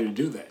somebody to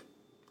do that.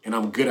 And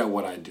I'm good at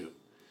what I do.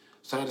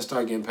 So I had to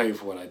start getting paid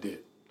for what I did.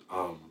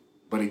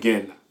 But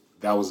again,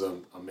 that was a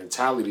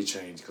mentality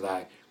change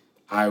because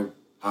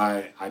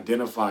I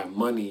identify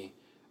money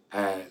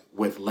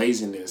with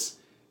laziness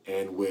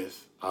and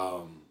with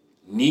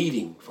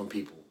needing from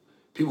people.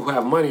 People who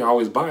have money are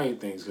always buying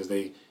things because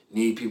they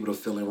need people to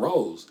fill in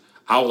roles.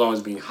 I was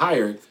always being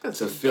hired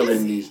to fill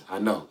in these. I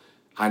know.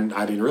 I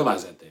didn't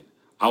realize that then.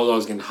 I was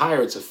always getting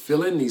hired to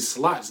fill in these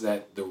slots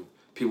that the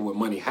people with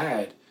money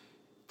had,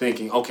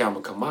 thinking, okay, I'm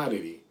a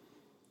commodity.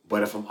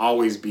 But if I'm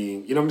always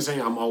being, you know what I'm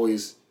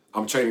saying?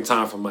 I'm trading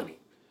time for money.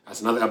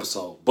 That's another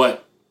episode.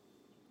 But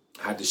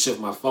I had to shift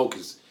my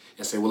focus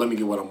and say, well, let me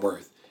get what I'm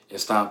worth and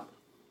stop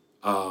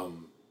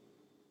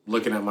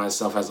looking at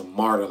myself as a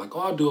martyr, like, oh,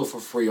 I'll do it for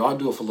free, or I'll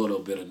do it for a little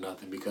bit of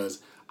nothing because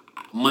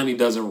money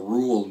doesn't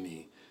rule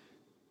me.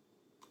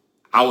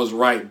 I was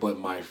right, but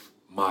my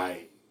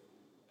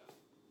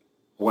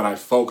what I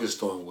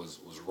focused on was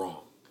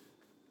wrong.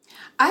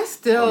 I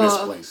still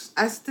misplaced.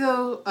 I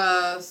still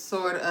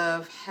sort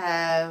of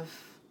have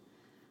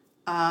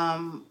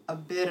a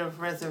bit of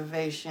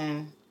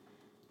reservation.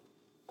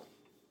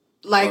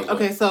 Like,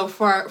 okay, so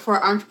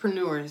for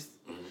entrepreneurs,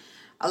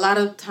 a lot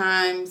of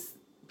times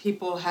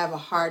people have a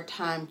hard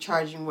time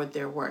charging what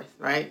they're worth,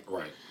 right?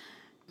 Right.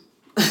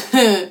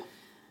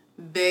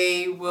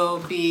 they will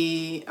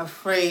be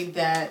afraid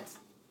that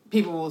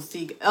people will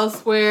seek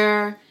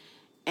elsewhere,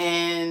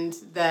 and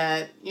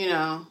that,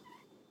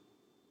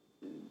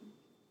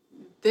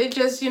 they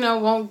just,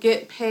 won't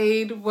get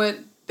paid what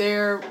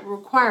they're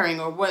requiring,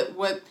 or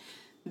what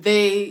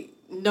they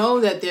know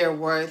that their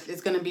worth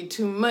is going to be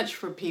too much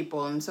for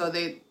people. And so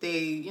they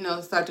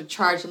start to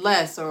charge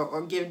less,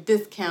 or give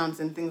discounts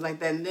and things like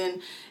that. And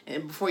then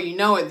before you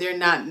know it, they're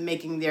not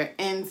making their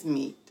ends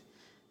meet.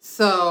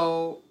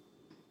 So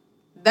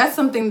that's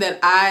something that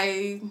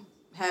I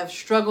have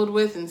struggled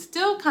with and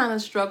still kind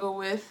of struggle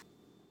with.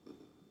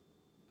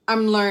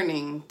 I'm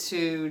learning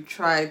to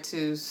try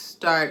to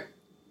start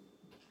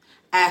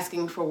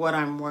asking for what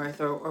I'm worth,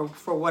 or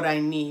for what I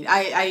need.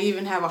 I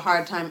even have a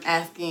hard time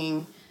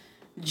asking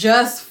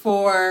just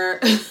for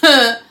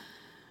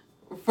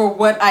for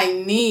what I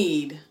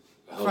need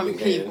from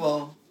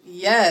people.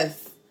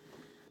 Yes.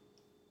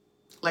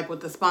 Like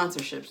with the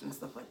sponsorships and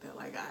stuff like that.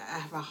 Like I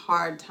have a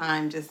hard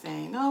time just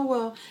saying, oh,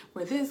 well,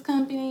 we're this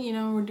company,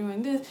 we're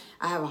doing this.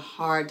 I have a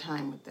hard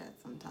time with that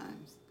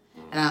sometimes.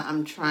 And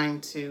I'm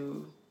trying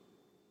to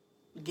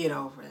get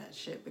over that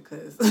shit,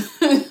 because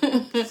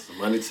some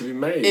money to be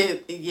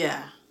made.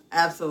 Yeah,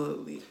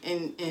 absolutely.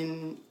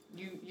 And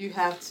you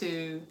have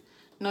to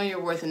know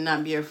your worth and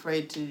not be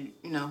afraid to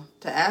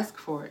ask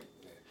for it.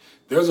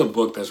 There's a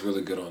book that's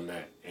really good on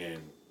that,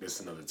 and it's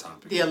another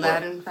topic. The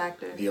Aladdin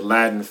Factor. The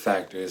Aladdin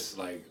Factor is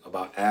like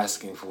about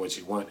asking for what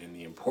you want and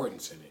the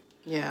importance in it.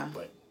 Yeah.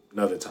 But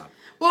another topic.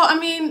 Well, I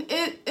mean,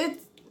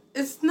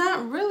 it's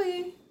not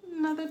really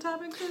another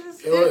topic.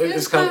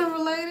 It's kind of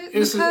related.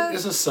 It's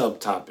a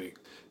subtopic,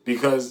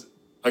 because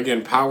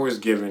again, power is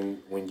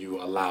given when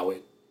you allow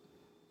it,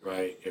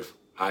 right? If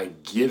I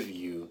give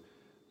you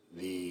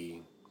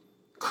the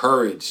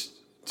courage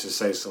to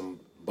say some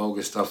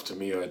bogus stuff to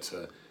me, or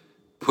to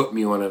put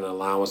me on an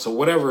allowance, or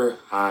whatever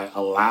I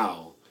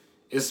allow,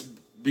 it's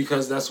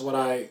because that's what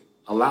I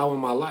allow in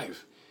my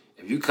life.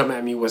 If you come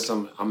at me with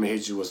I'm gonna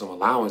hit you with some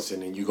allowance,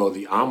 and then you go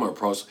the armor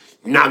approach,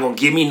 you're not gonna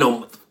give me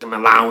no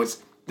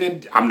allowance,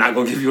 then I'm not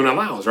gonna give you an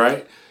allowance,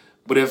 right?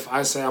 But if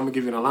I say I'm gonna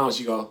give you an allowance,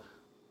 you go,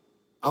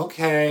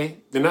 okay,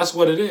 then that's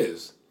what it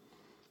is.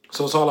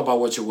 So it's all about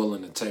what you're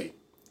willing to take.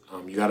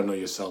 You got to know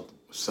your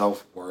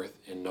self-worth,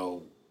 and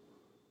know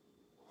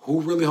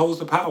who really holds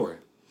the power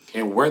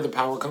and where the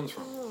power comes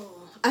from.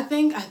 I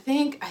think.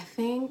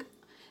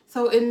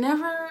 So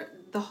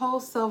the whole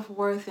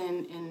self-worth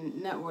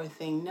and net worth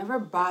thing never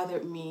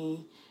bothered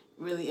me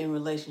really in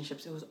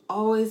relationships. It was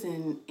always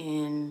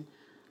in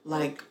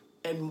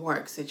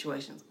work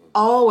situations.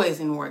 Always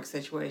in work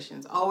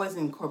situations. Always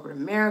in corporate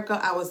America.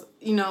 I was,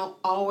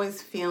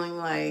 always feeling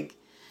like,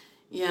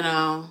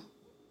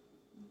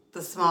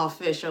 the small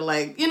fish, or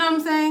like, you know what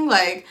I'm saying?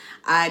 Like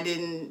I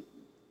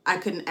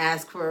couldn't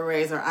ask for a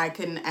raise, or I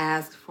couldn't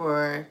ask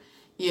for,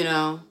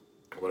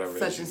 whatever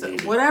such and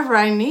such, whatever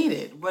I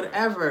needed,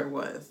 whatever it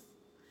was.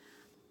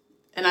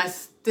 And I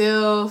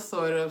still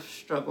sort of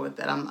struggle with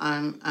that.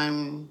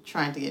 I'm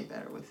trying to get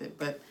better with it.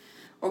 But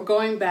or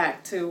going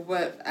back to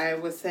what I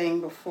was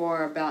saying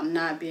before about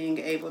not being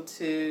able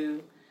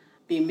to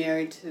be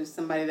married to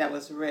somebody that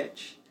was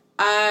rich.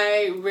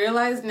 I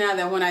realize now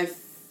that when I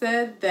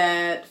said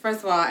that, first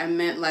of all, I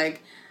meant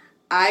like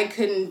I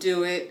couldn't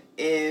do it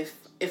if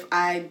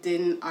I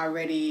didn't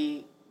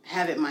already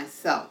have it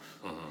myself.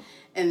 Mm-hmm.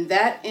 And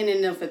that in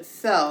and of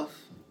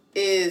itself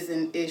is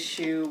an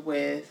issue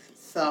with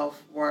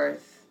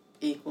self-worth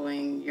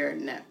equaling your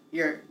net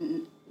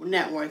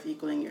worth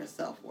equaling your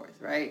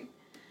self-worth, right?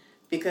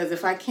 Because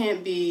if I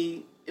can't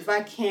be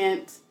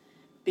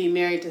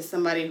married to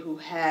somebody who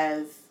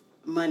has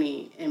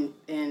money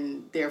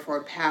and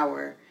therefore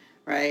power,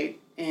 right?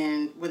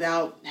 And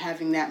without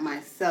having that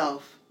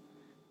myself,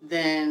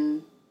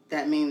 then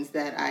that means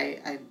that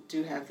I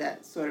do have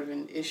that sort of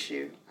an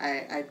issue.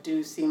 I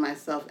do see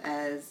myself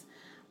as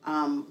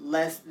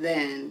less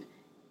than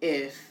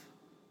if,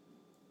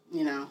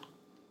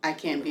 I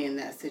can't be in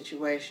that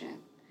situation.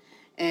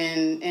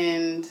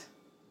 And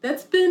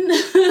that's been,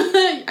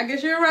 I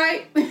guess you're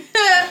right.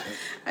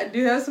 I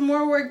do have some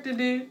more work to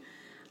do.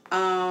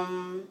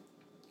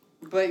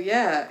 But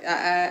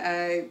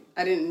yeah,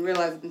 I didn't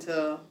realize it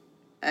until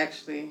I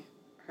actually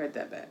heard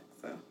that back.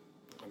 So.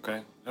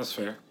 Okay, that's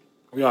fair.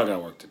 We all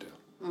got work to do.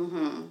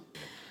 Mm-hmm.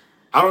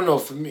 I don't know,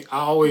 for me,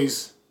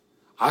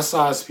 I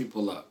size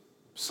people up.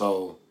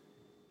 So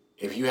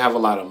if you have a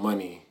lot of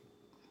money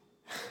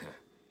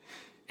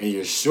and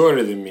you're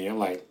shorter than me, I'm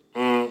like,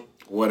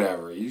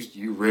 whatever.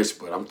 You rich,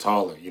 but I'm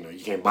taller. You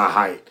can't buy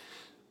height.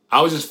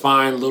 I would just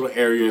find little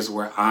areas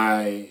where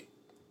I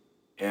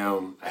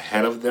am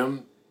ahead of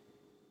them,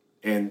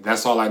 and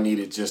that's all I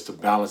needed just to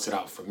balance it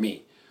out for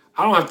me.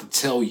 I don't have to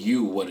tell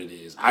you what it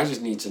is. I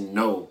just need to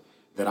know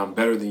that I'm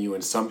better than you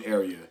in some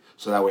area,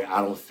 so that way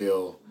I don't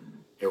feel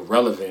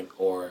irrelevant,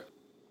 or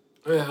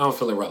I don't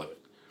feel irrelevant.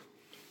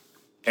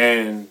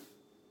 And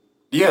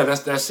yeah,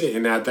 that's it.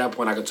 And at that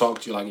point, I can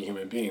talk to you like a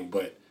human being.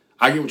 But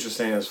I get what you're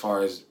saying as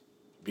far as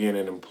being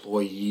an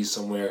employee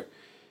somewhere,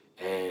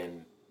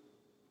 and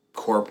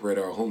corporate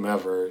or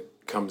whomever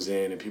comes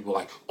in and people are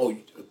like, oh,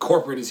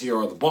 corporate is here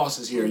or the boss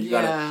is here. You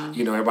gotta,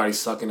 everybody's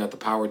sucking at the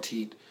power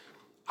teat.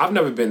 I've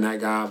never been that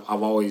guy.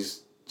 I've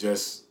always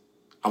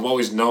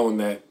known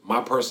that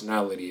my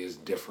personality is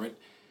different,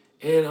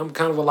 and I'm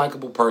kind of a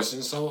likable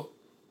person. So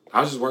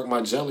I'll just work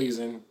my jellies,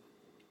 and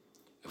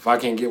if I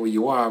can't get where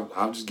you are,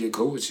 I'll just get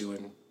cool with you,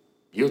 and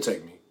you'll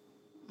take me.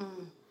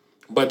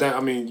 But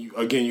that,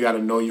 you got to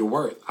know your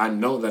worth. I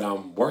know that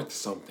I'm worth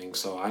something,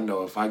 so I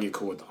know if I get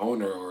cool with the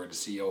owner or the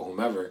CEO,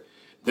 whomever,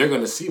 they're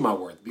gonna see my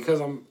worth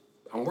because I'm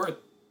worth.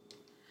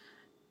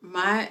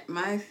 My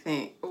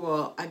thing.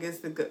 Well, I guess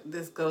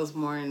this goes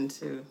more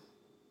into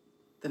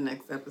the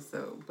next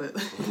episode, but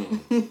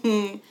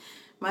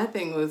my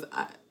thing was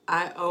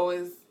I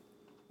always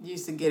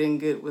used to get in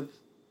good with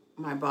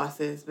my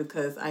bosses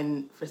because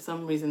for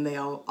some reason they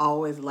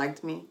always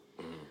liked me.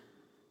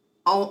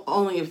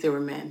 Only if they were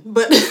men,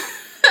 but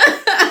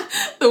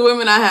the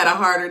women I had a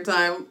harder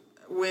time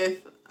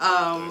with.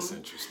 That's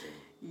interesting.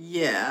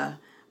 Yeah,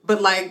 but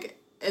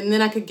and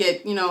then I could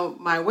get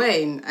my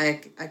way, and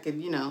I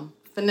could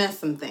finesse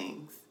some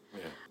things. Yeah.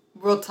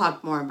 We'll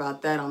talk more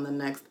about that on the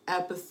next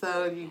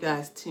episode. You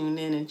guys tune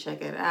in and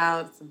check it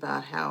out. It's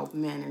about how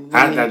men and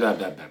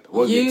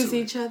women use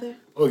each other.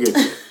 We'll get to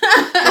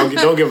it.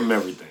 Don't give them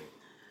everything.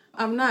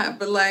 I'm not,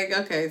 but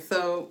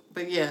so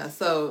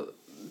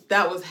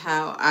that was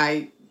how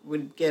I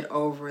would get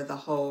over the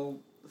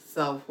whole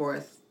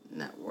self-worth,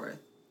 net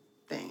worth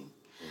thing.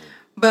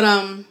 But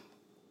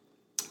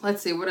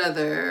let's see, what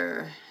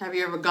other, have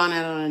you ever gone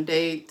out on a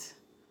date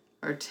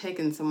or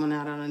taken someone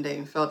out on a date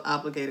and felt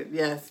obligated?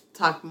 Yes,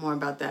 talk more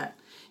about that.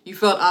 You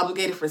felt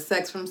obligated for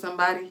sex from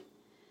somebody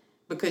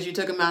because you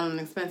took them out on an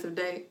expensive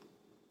date?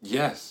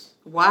 Yes.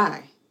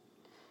 Why?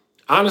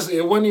 Honestly,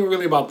 it wasn't even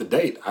really about the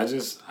date. I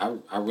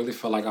really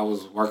felt like I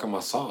was working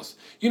my sauce.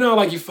 You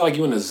feel like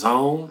you're in a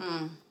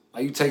zone.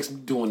 Like you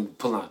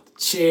pulling out the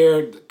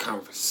chair, the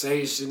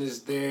conversation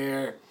is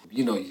there.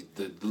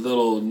 The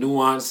little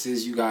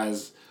nuances, you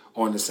guys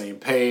are on the same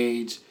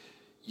page.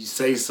 You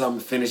say something,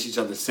 finish each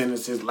other's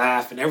sentences,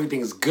 laugh, and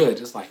everything's good.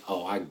 It's like,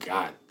 oh, I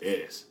got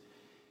this.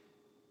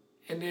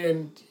 And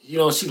then,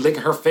 she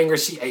licking her finger,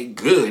 she ate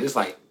good. It's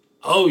like,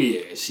 oh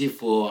yeah, she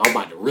full. I'm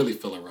about to really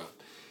fill her up.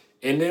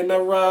 And then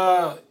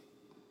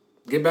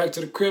get back to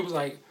the crib, was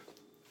like,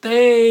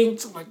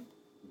 thanks. I'm like,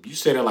 you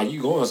say that like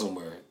you going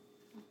somewhere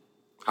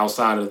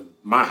outside of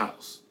my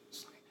house.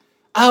 It's like,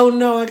 oh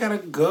no, I gotta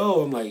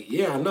go. I'm like,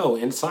 yeah, I know,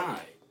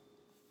 inside.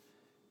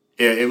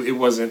 Yeah, it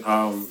wasn't.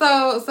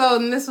 So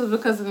and this was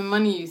because of the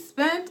money you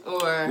spent,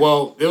 or?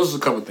 Well, it was a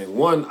couple of things.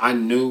 One, I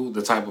knew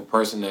the type of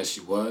person that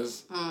she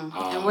was.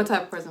 And what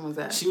type of person was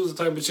that? She was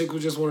the type of chick who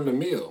just wanted a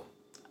meal.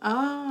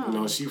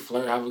 Oh. She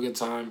flirt, have a good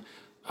time.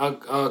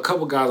 A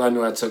couple guys I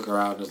knew, I took her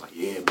out and was like,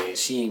 yeah, man,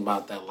 she ain't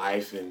about that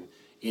life, and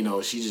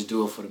she just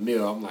do it for the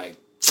meal. I'm like,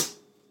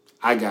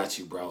 I got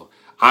you, bro.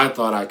 I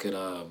thought I could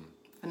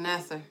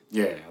finesse her.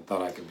 Yeah, I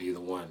thought I could be the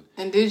one.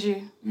 And did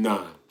you?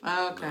 Nah.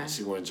 Oh, okay. Nah,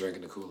 she wasn't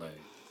drinking the Kool-Aid.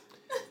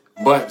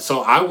 But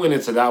so I went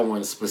into that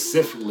one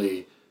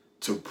specifically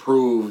to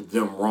prove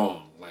them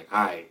wrong.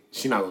 Like,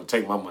 she not gonna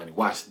take my money.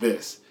 Watch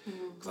this,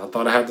 because I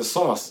thought I had the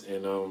sauce,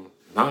 and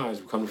nah,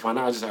 come to find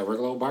out, I just had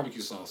regular old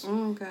barbecue sauce.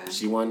 Okay.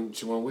 She won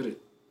with it.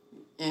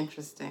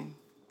 Interesting.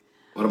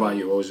 What about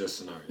you? What was your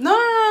scenario? No.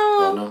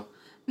 Oh, no.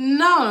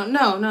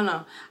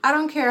 No. I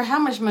don't care how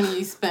much money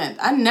you spent.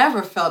 I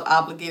never felt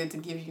obligated to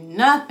give you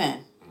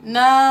nothing.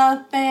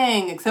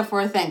 Nothing except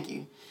for a thank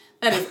you.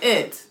 That is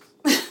it.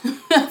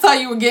 That's all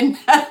you were getting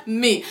out of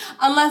me.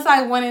 Unless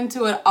I went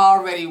into it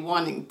already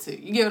wanting to.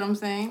 You get what I'm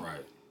saying?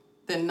 Right.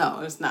 Then no,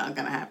 it's not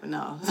going to happen.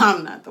 No,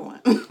 I'm not the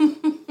one.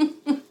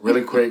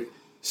 Really quick,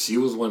 she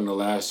was one of the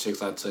last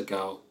chicks I took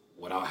out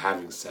without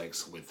having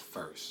sex with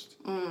first.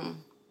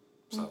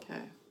 So,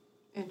 okay.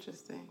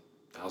 Interesting.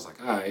 I was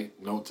like, all right,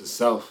 note to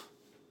self.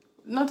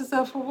 Note to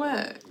self for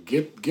what?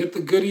 Get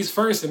the goodies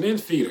first and then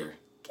feed her.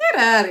 Get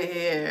out of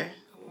here.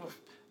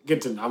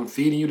 I'm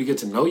feeding you to get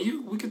to know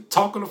you. We could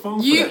talk on the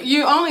phone.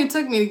 You only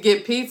took me to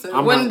get pizza.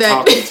 I'm not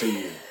talking to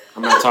you.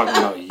 I'm not talking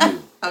about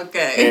you.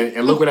 Okay.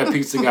 And look where that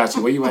pizza got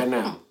you. Where you at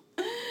now?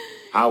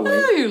 I'll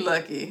wait. Oh, you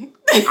lucky.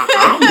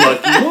 I'm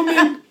lucky,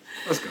 woman.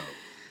 Let's go.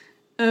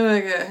 Oh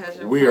my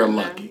God. We are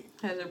lucky.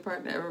 Has your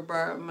partner ever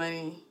borrowed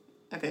money?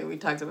 Okay, we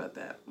talked about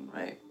that,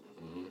 right?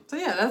 So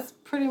yeah, that's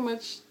pretty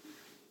much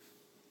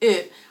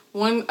it.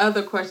 One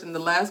other question, the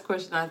last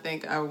question I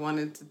think I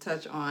wanted to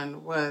touch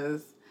on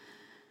was,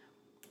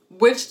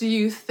 which do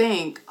you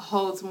think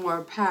holds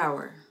more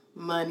power,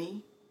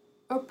 money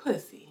or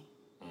pussy?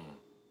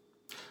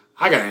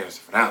 I got an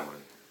answer for that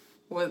one.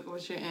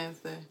 What's your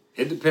answer?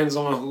 It depends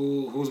on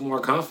who's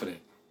more confident.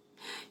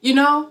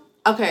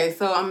 Okay,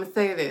 so I'm going to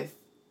say this.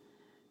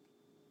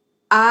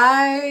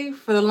 I,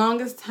 for the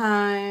longest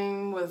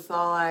time, was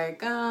all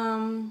like,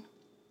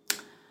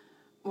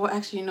 well,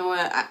 actually, you know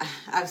what?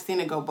 I've seen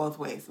it go both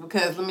ways,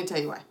 because let me tell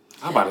you why.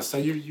 I'm about to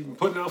say, you been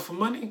putting out for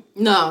money?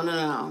 No,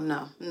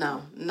 not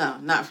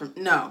from,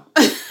 no.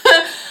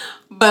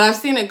 But I've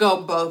seen it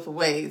go both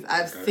ways.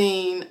 I've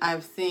seen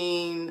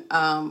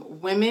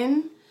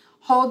women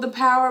hold the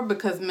power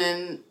because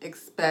men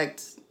expect,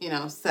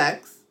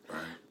 sex. Right.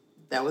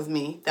 That was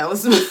me. That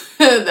was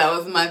that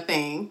was my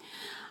thing.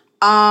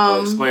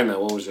 Well, explain that.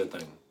 What was your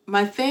thing?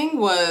 My thing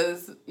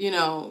was,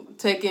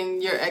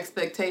 taking your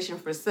expectation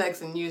for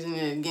sex and using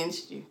it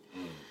against you.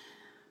 Mm.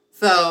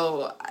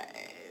 So,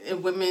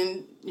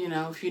 women,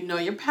 if you know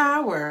your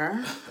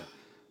power,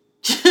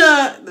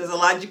 there's a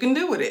lot you can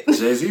do with it.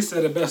 Jay-Z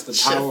said it best, the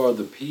power of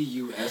the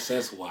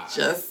P-U-S-S-Y.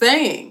 Just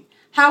saying.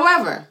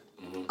 However,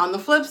 on the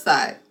flip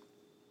side,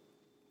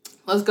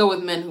 let's go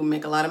with men who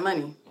make a lot of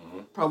money.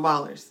 Pro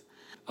ballers.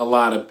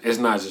 It's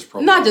not just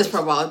pro ballers. Not just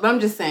pro ballers, but I'm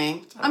just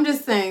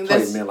saying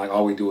that's... men, like,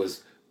 all we do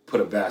is put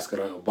a basket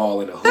on a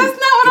ball in a hoop. That's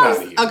not what I'm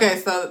saying. Okay,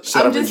 so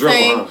shut I'm up just and dribble,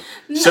 saying.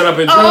 Huh? Shut up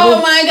and dribble?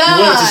 Oh my God.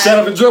 You want to shut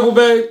up and dribble,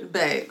 babe?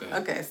 Babe,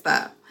 okay,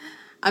 stop.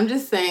 I'm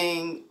just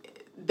saying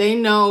they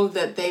know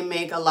that they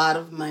make a lot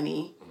of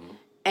money.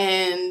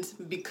 And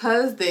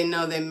because they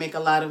know they make a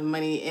lot of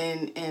money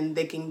and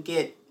they can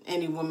get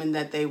any woman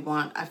that they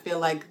want, I feel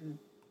like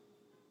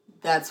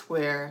that's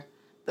where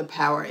the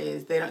power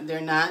is.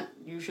 They're not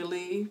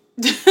usually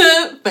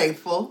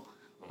faithful.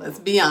 Let's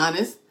be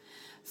honest.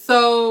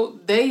 So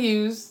they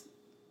use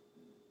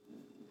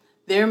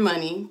their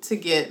money to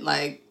get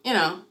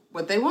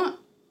what they want,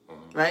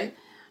 right?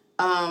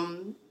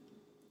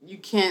 You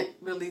can't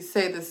really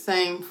say the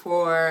same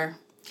for.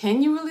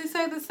 Can you really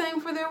say the same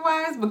for their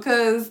wives?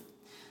 Because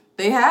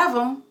they have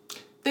them.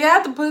 They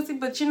have the pussy,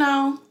 but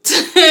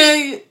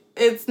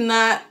it's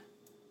not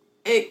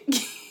it.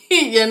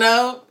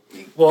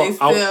 Well,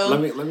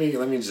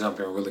 let me jump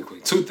in really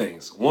quick. Two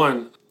things.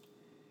 One,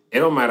 it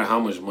don't matter how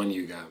much money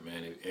you got,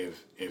 man.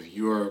 If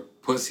you're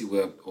pussy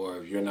whipped or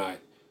if you're not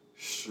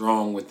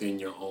strong within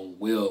your own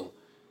will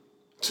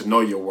to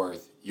know your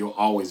worth, you'll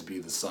always be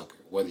the sucker,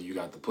 whether you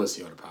got the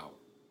pussy or the power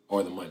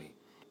or the money.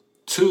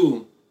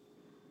 Two,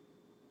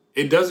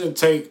 it doesn't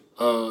take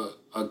a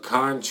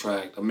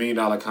contract, $1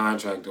 million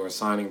contract or a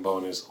signing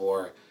bonus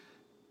or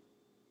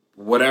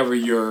whatever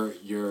your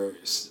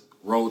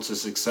road to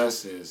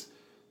success is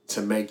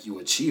to make you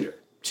a cheater.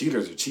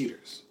 Cheaters are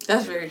cheaters.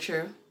 That's very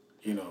true.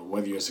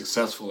 Whether you're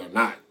successful or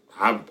not.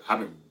 I've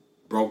been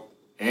broke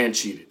and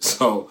cheated.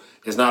 So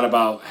it's not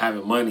about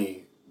having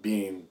money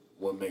being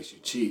what makes you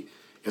cheat.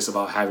 It's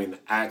about having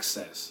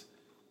access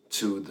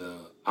to the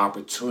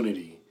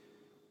opportunity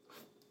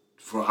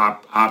for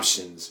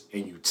options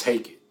and you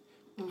take it.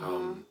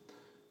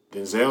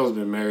 Denzel's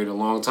been married a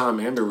long time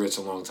and been rich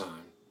a long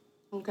time.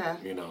 Okay.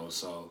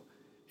 So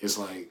it's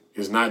like,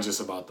 it's not just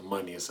about the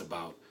money. It's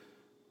about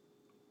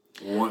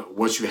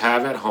what you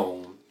have at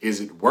home. Is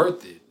it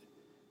worth it?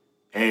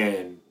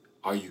 And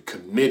are you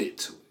committed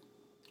to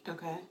it?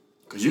 Okay.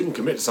 Because you can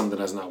commit to something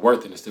that's not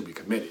worth it and still be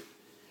committed.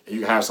 And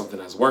you can have something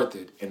that's worth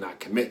it and not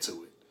commit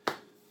to it.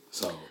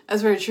 So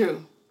that's very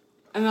true.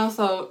 And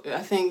also, I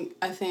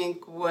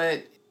think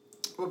what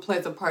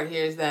plays a part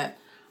here is that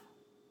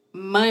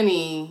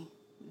money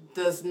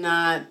does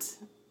not.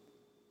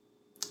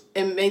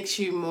 It makes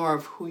you more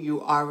of who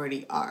you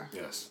already are.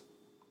 Yes.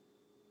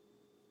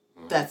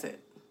 That's it.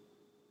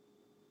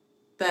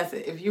 That's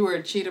it. If you were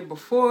a cheater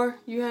before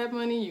you had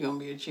money, you're going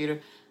to be a cheater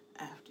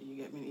after you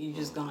get money. You're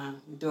just going to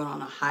do it on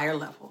a higher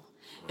level.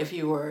 Right. If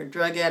you were a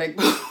drug addict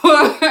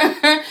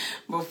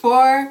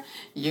before,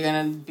 you're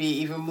going to be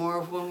even more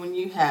of one when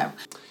you have.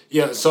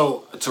 Yeah,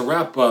 so to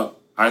wrap up,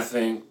 I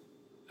think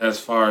as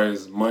far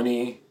as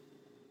money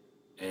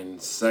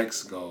and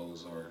sex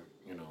goes, or,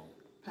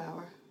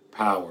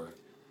 power,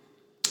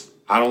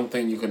 I don't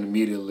think you can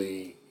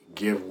immediately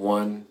give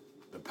one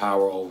the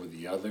power over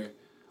the other.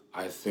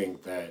 I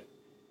think that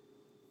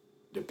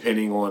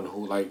depending on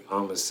who, like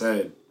Amma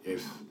said,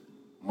 if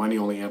money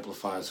only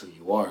amplifies who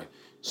you are.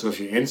 So if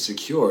you're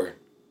insecure,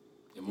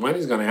 your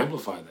money's going to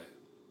amplify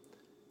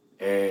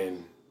that.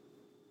 And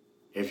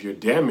if you're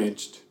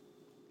damaged,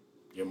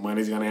 your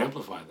money's going to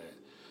amplify that.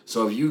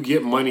 So if you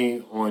get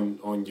money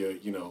on your,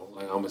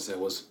 like Amma said,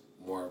 what's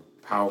more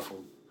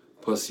powerful,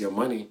 pussy or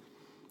money?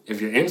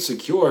 If you're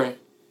insecure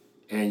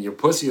and your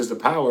pussy is the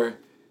power,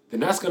 then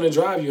that's going to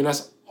drive you. And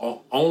that's the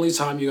only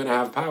time you're going to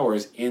have power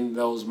is in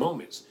those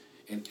moments.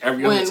 And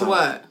every other time. When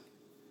what?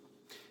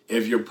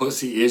 If your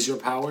pussy is your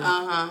power,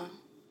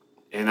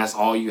 and that's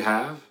all you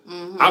have.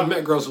 I've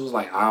met girls who was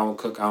like, I don't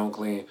cook, I don't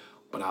clean,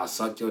 but I'll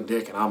suck your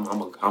dick and I'm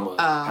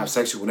a have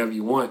sex with whenever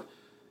you want.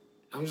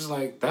 I'm just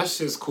like, that's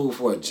just cool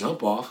for a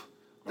jump off.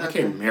 I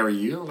can't marry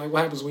you. Like,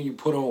 what happens when you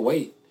put on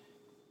weight,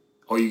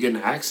 or you get in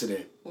an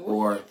accident,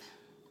 or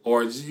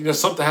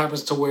something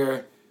happens to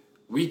where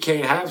we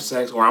can't have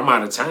sex, or I'm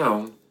out of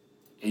town,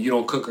 and you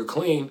don't cook or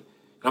clean.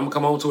 I'm gonna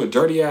come home to a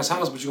dirty ass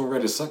house, but you're gonna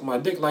ready to suck my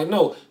dick. Like,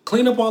 no,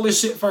 clean up all this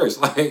shit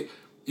first. Like,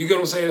 you get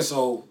what I'm saying?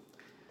 So,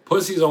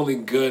 pussy's only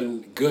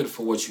good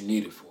for what you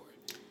need it for.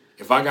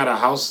 If I got a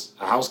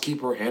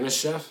housekeeper and a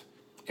chef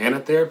and a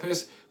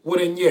therapist, well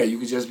then yeah, you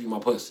could just be my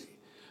pussy.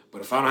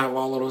 But if I don't have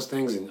all of those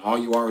things and all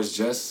you are is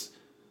just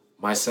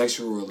my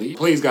sexual relief,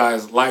 please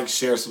guys, like,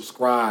 share,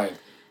 subscribe,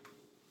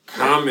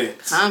 comment.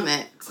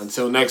 Comment.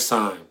 Until next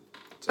time,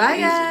 Bye,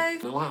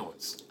 guys. An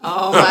allowance.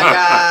 Oh, my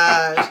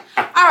gosh.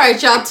 All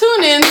right, y'all.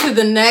 Tune in to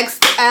the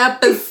next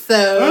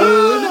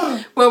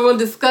episode where we'll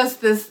discuss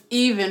this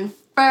even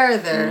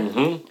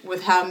further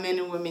with how men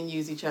and women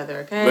use each other,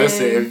 okay?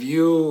 Listen, if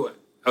you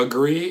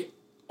agree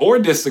or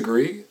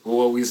disagree with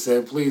what we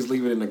said, please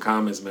leave it in the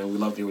comments, man. We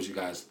love to hear what you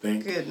guys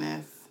think.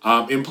 Goodness.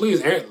 And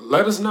please,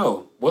 let us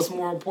know what's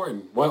more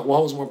important. What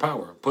holds more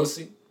power,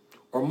 pussy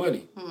or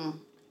money?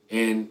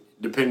 And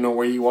depending on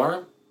where you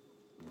are,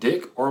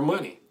 dick or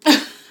money.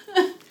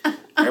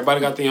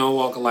 Everybody got their own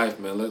walk of life,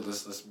 man.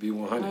 Let's be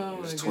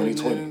 100. It's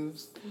 2020.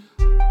 Goodness.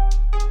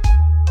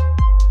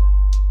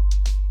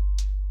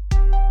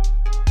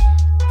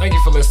 Thank you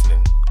for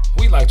listening.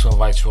 We'd like to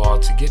invite you all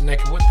to get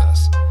naked with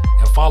us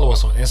and follow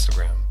us on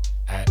Instagram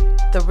at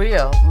The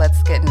Real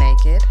Let's Get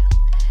Naked.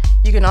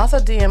 You can also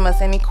DM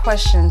us any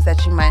questions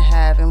that you might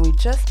have, and we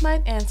just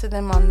might answer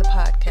them on the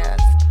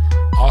podcast.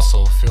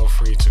 Also, feel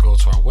free to go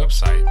to our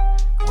website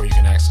where you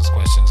can ask us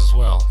questions as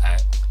well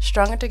at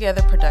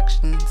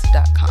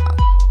StrongerTogetherProductions.com.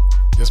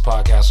 This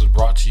podcast was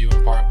brought to you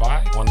in part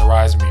by On the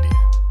Rise Media.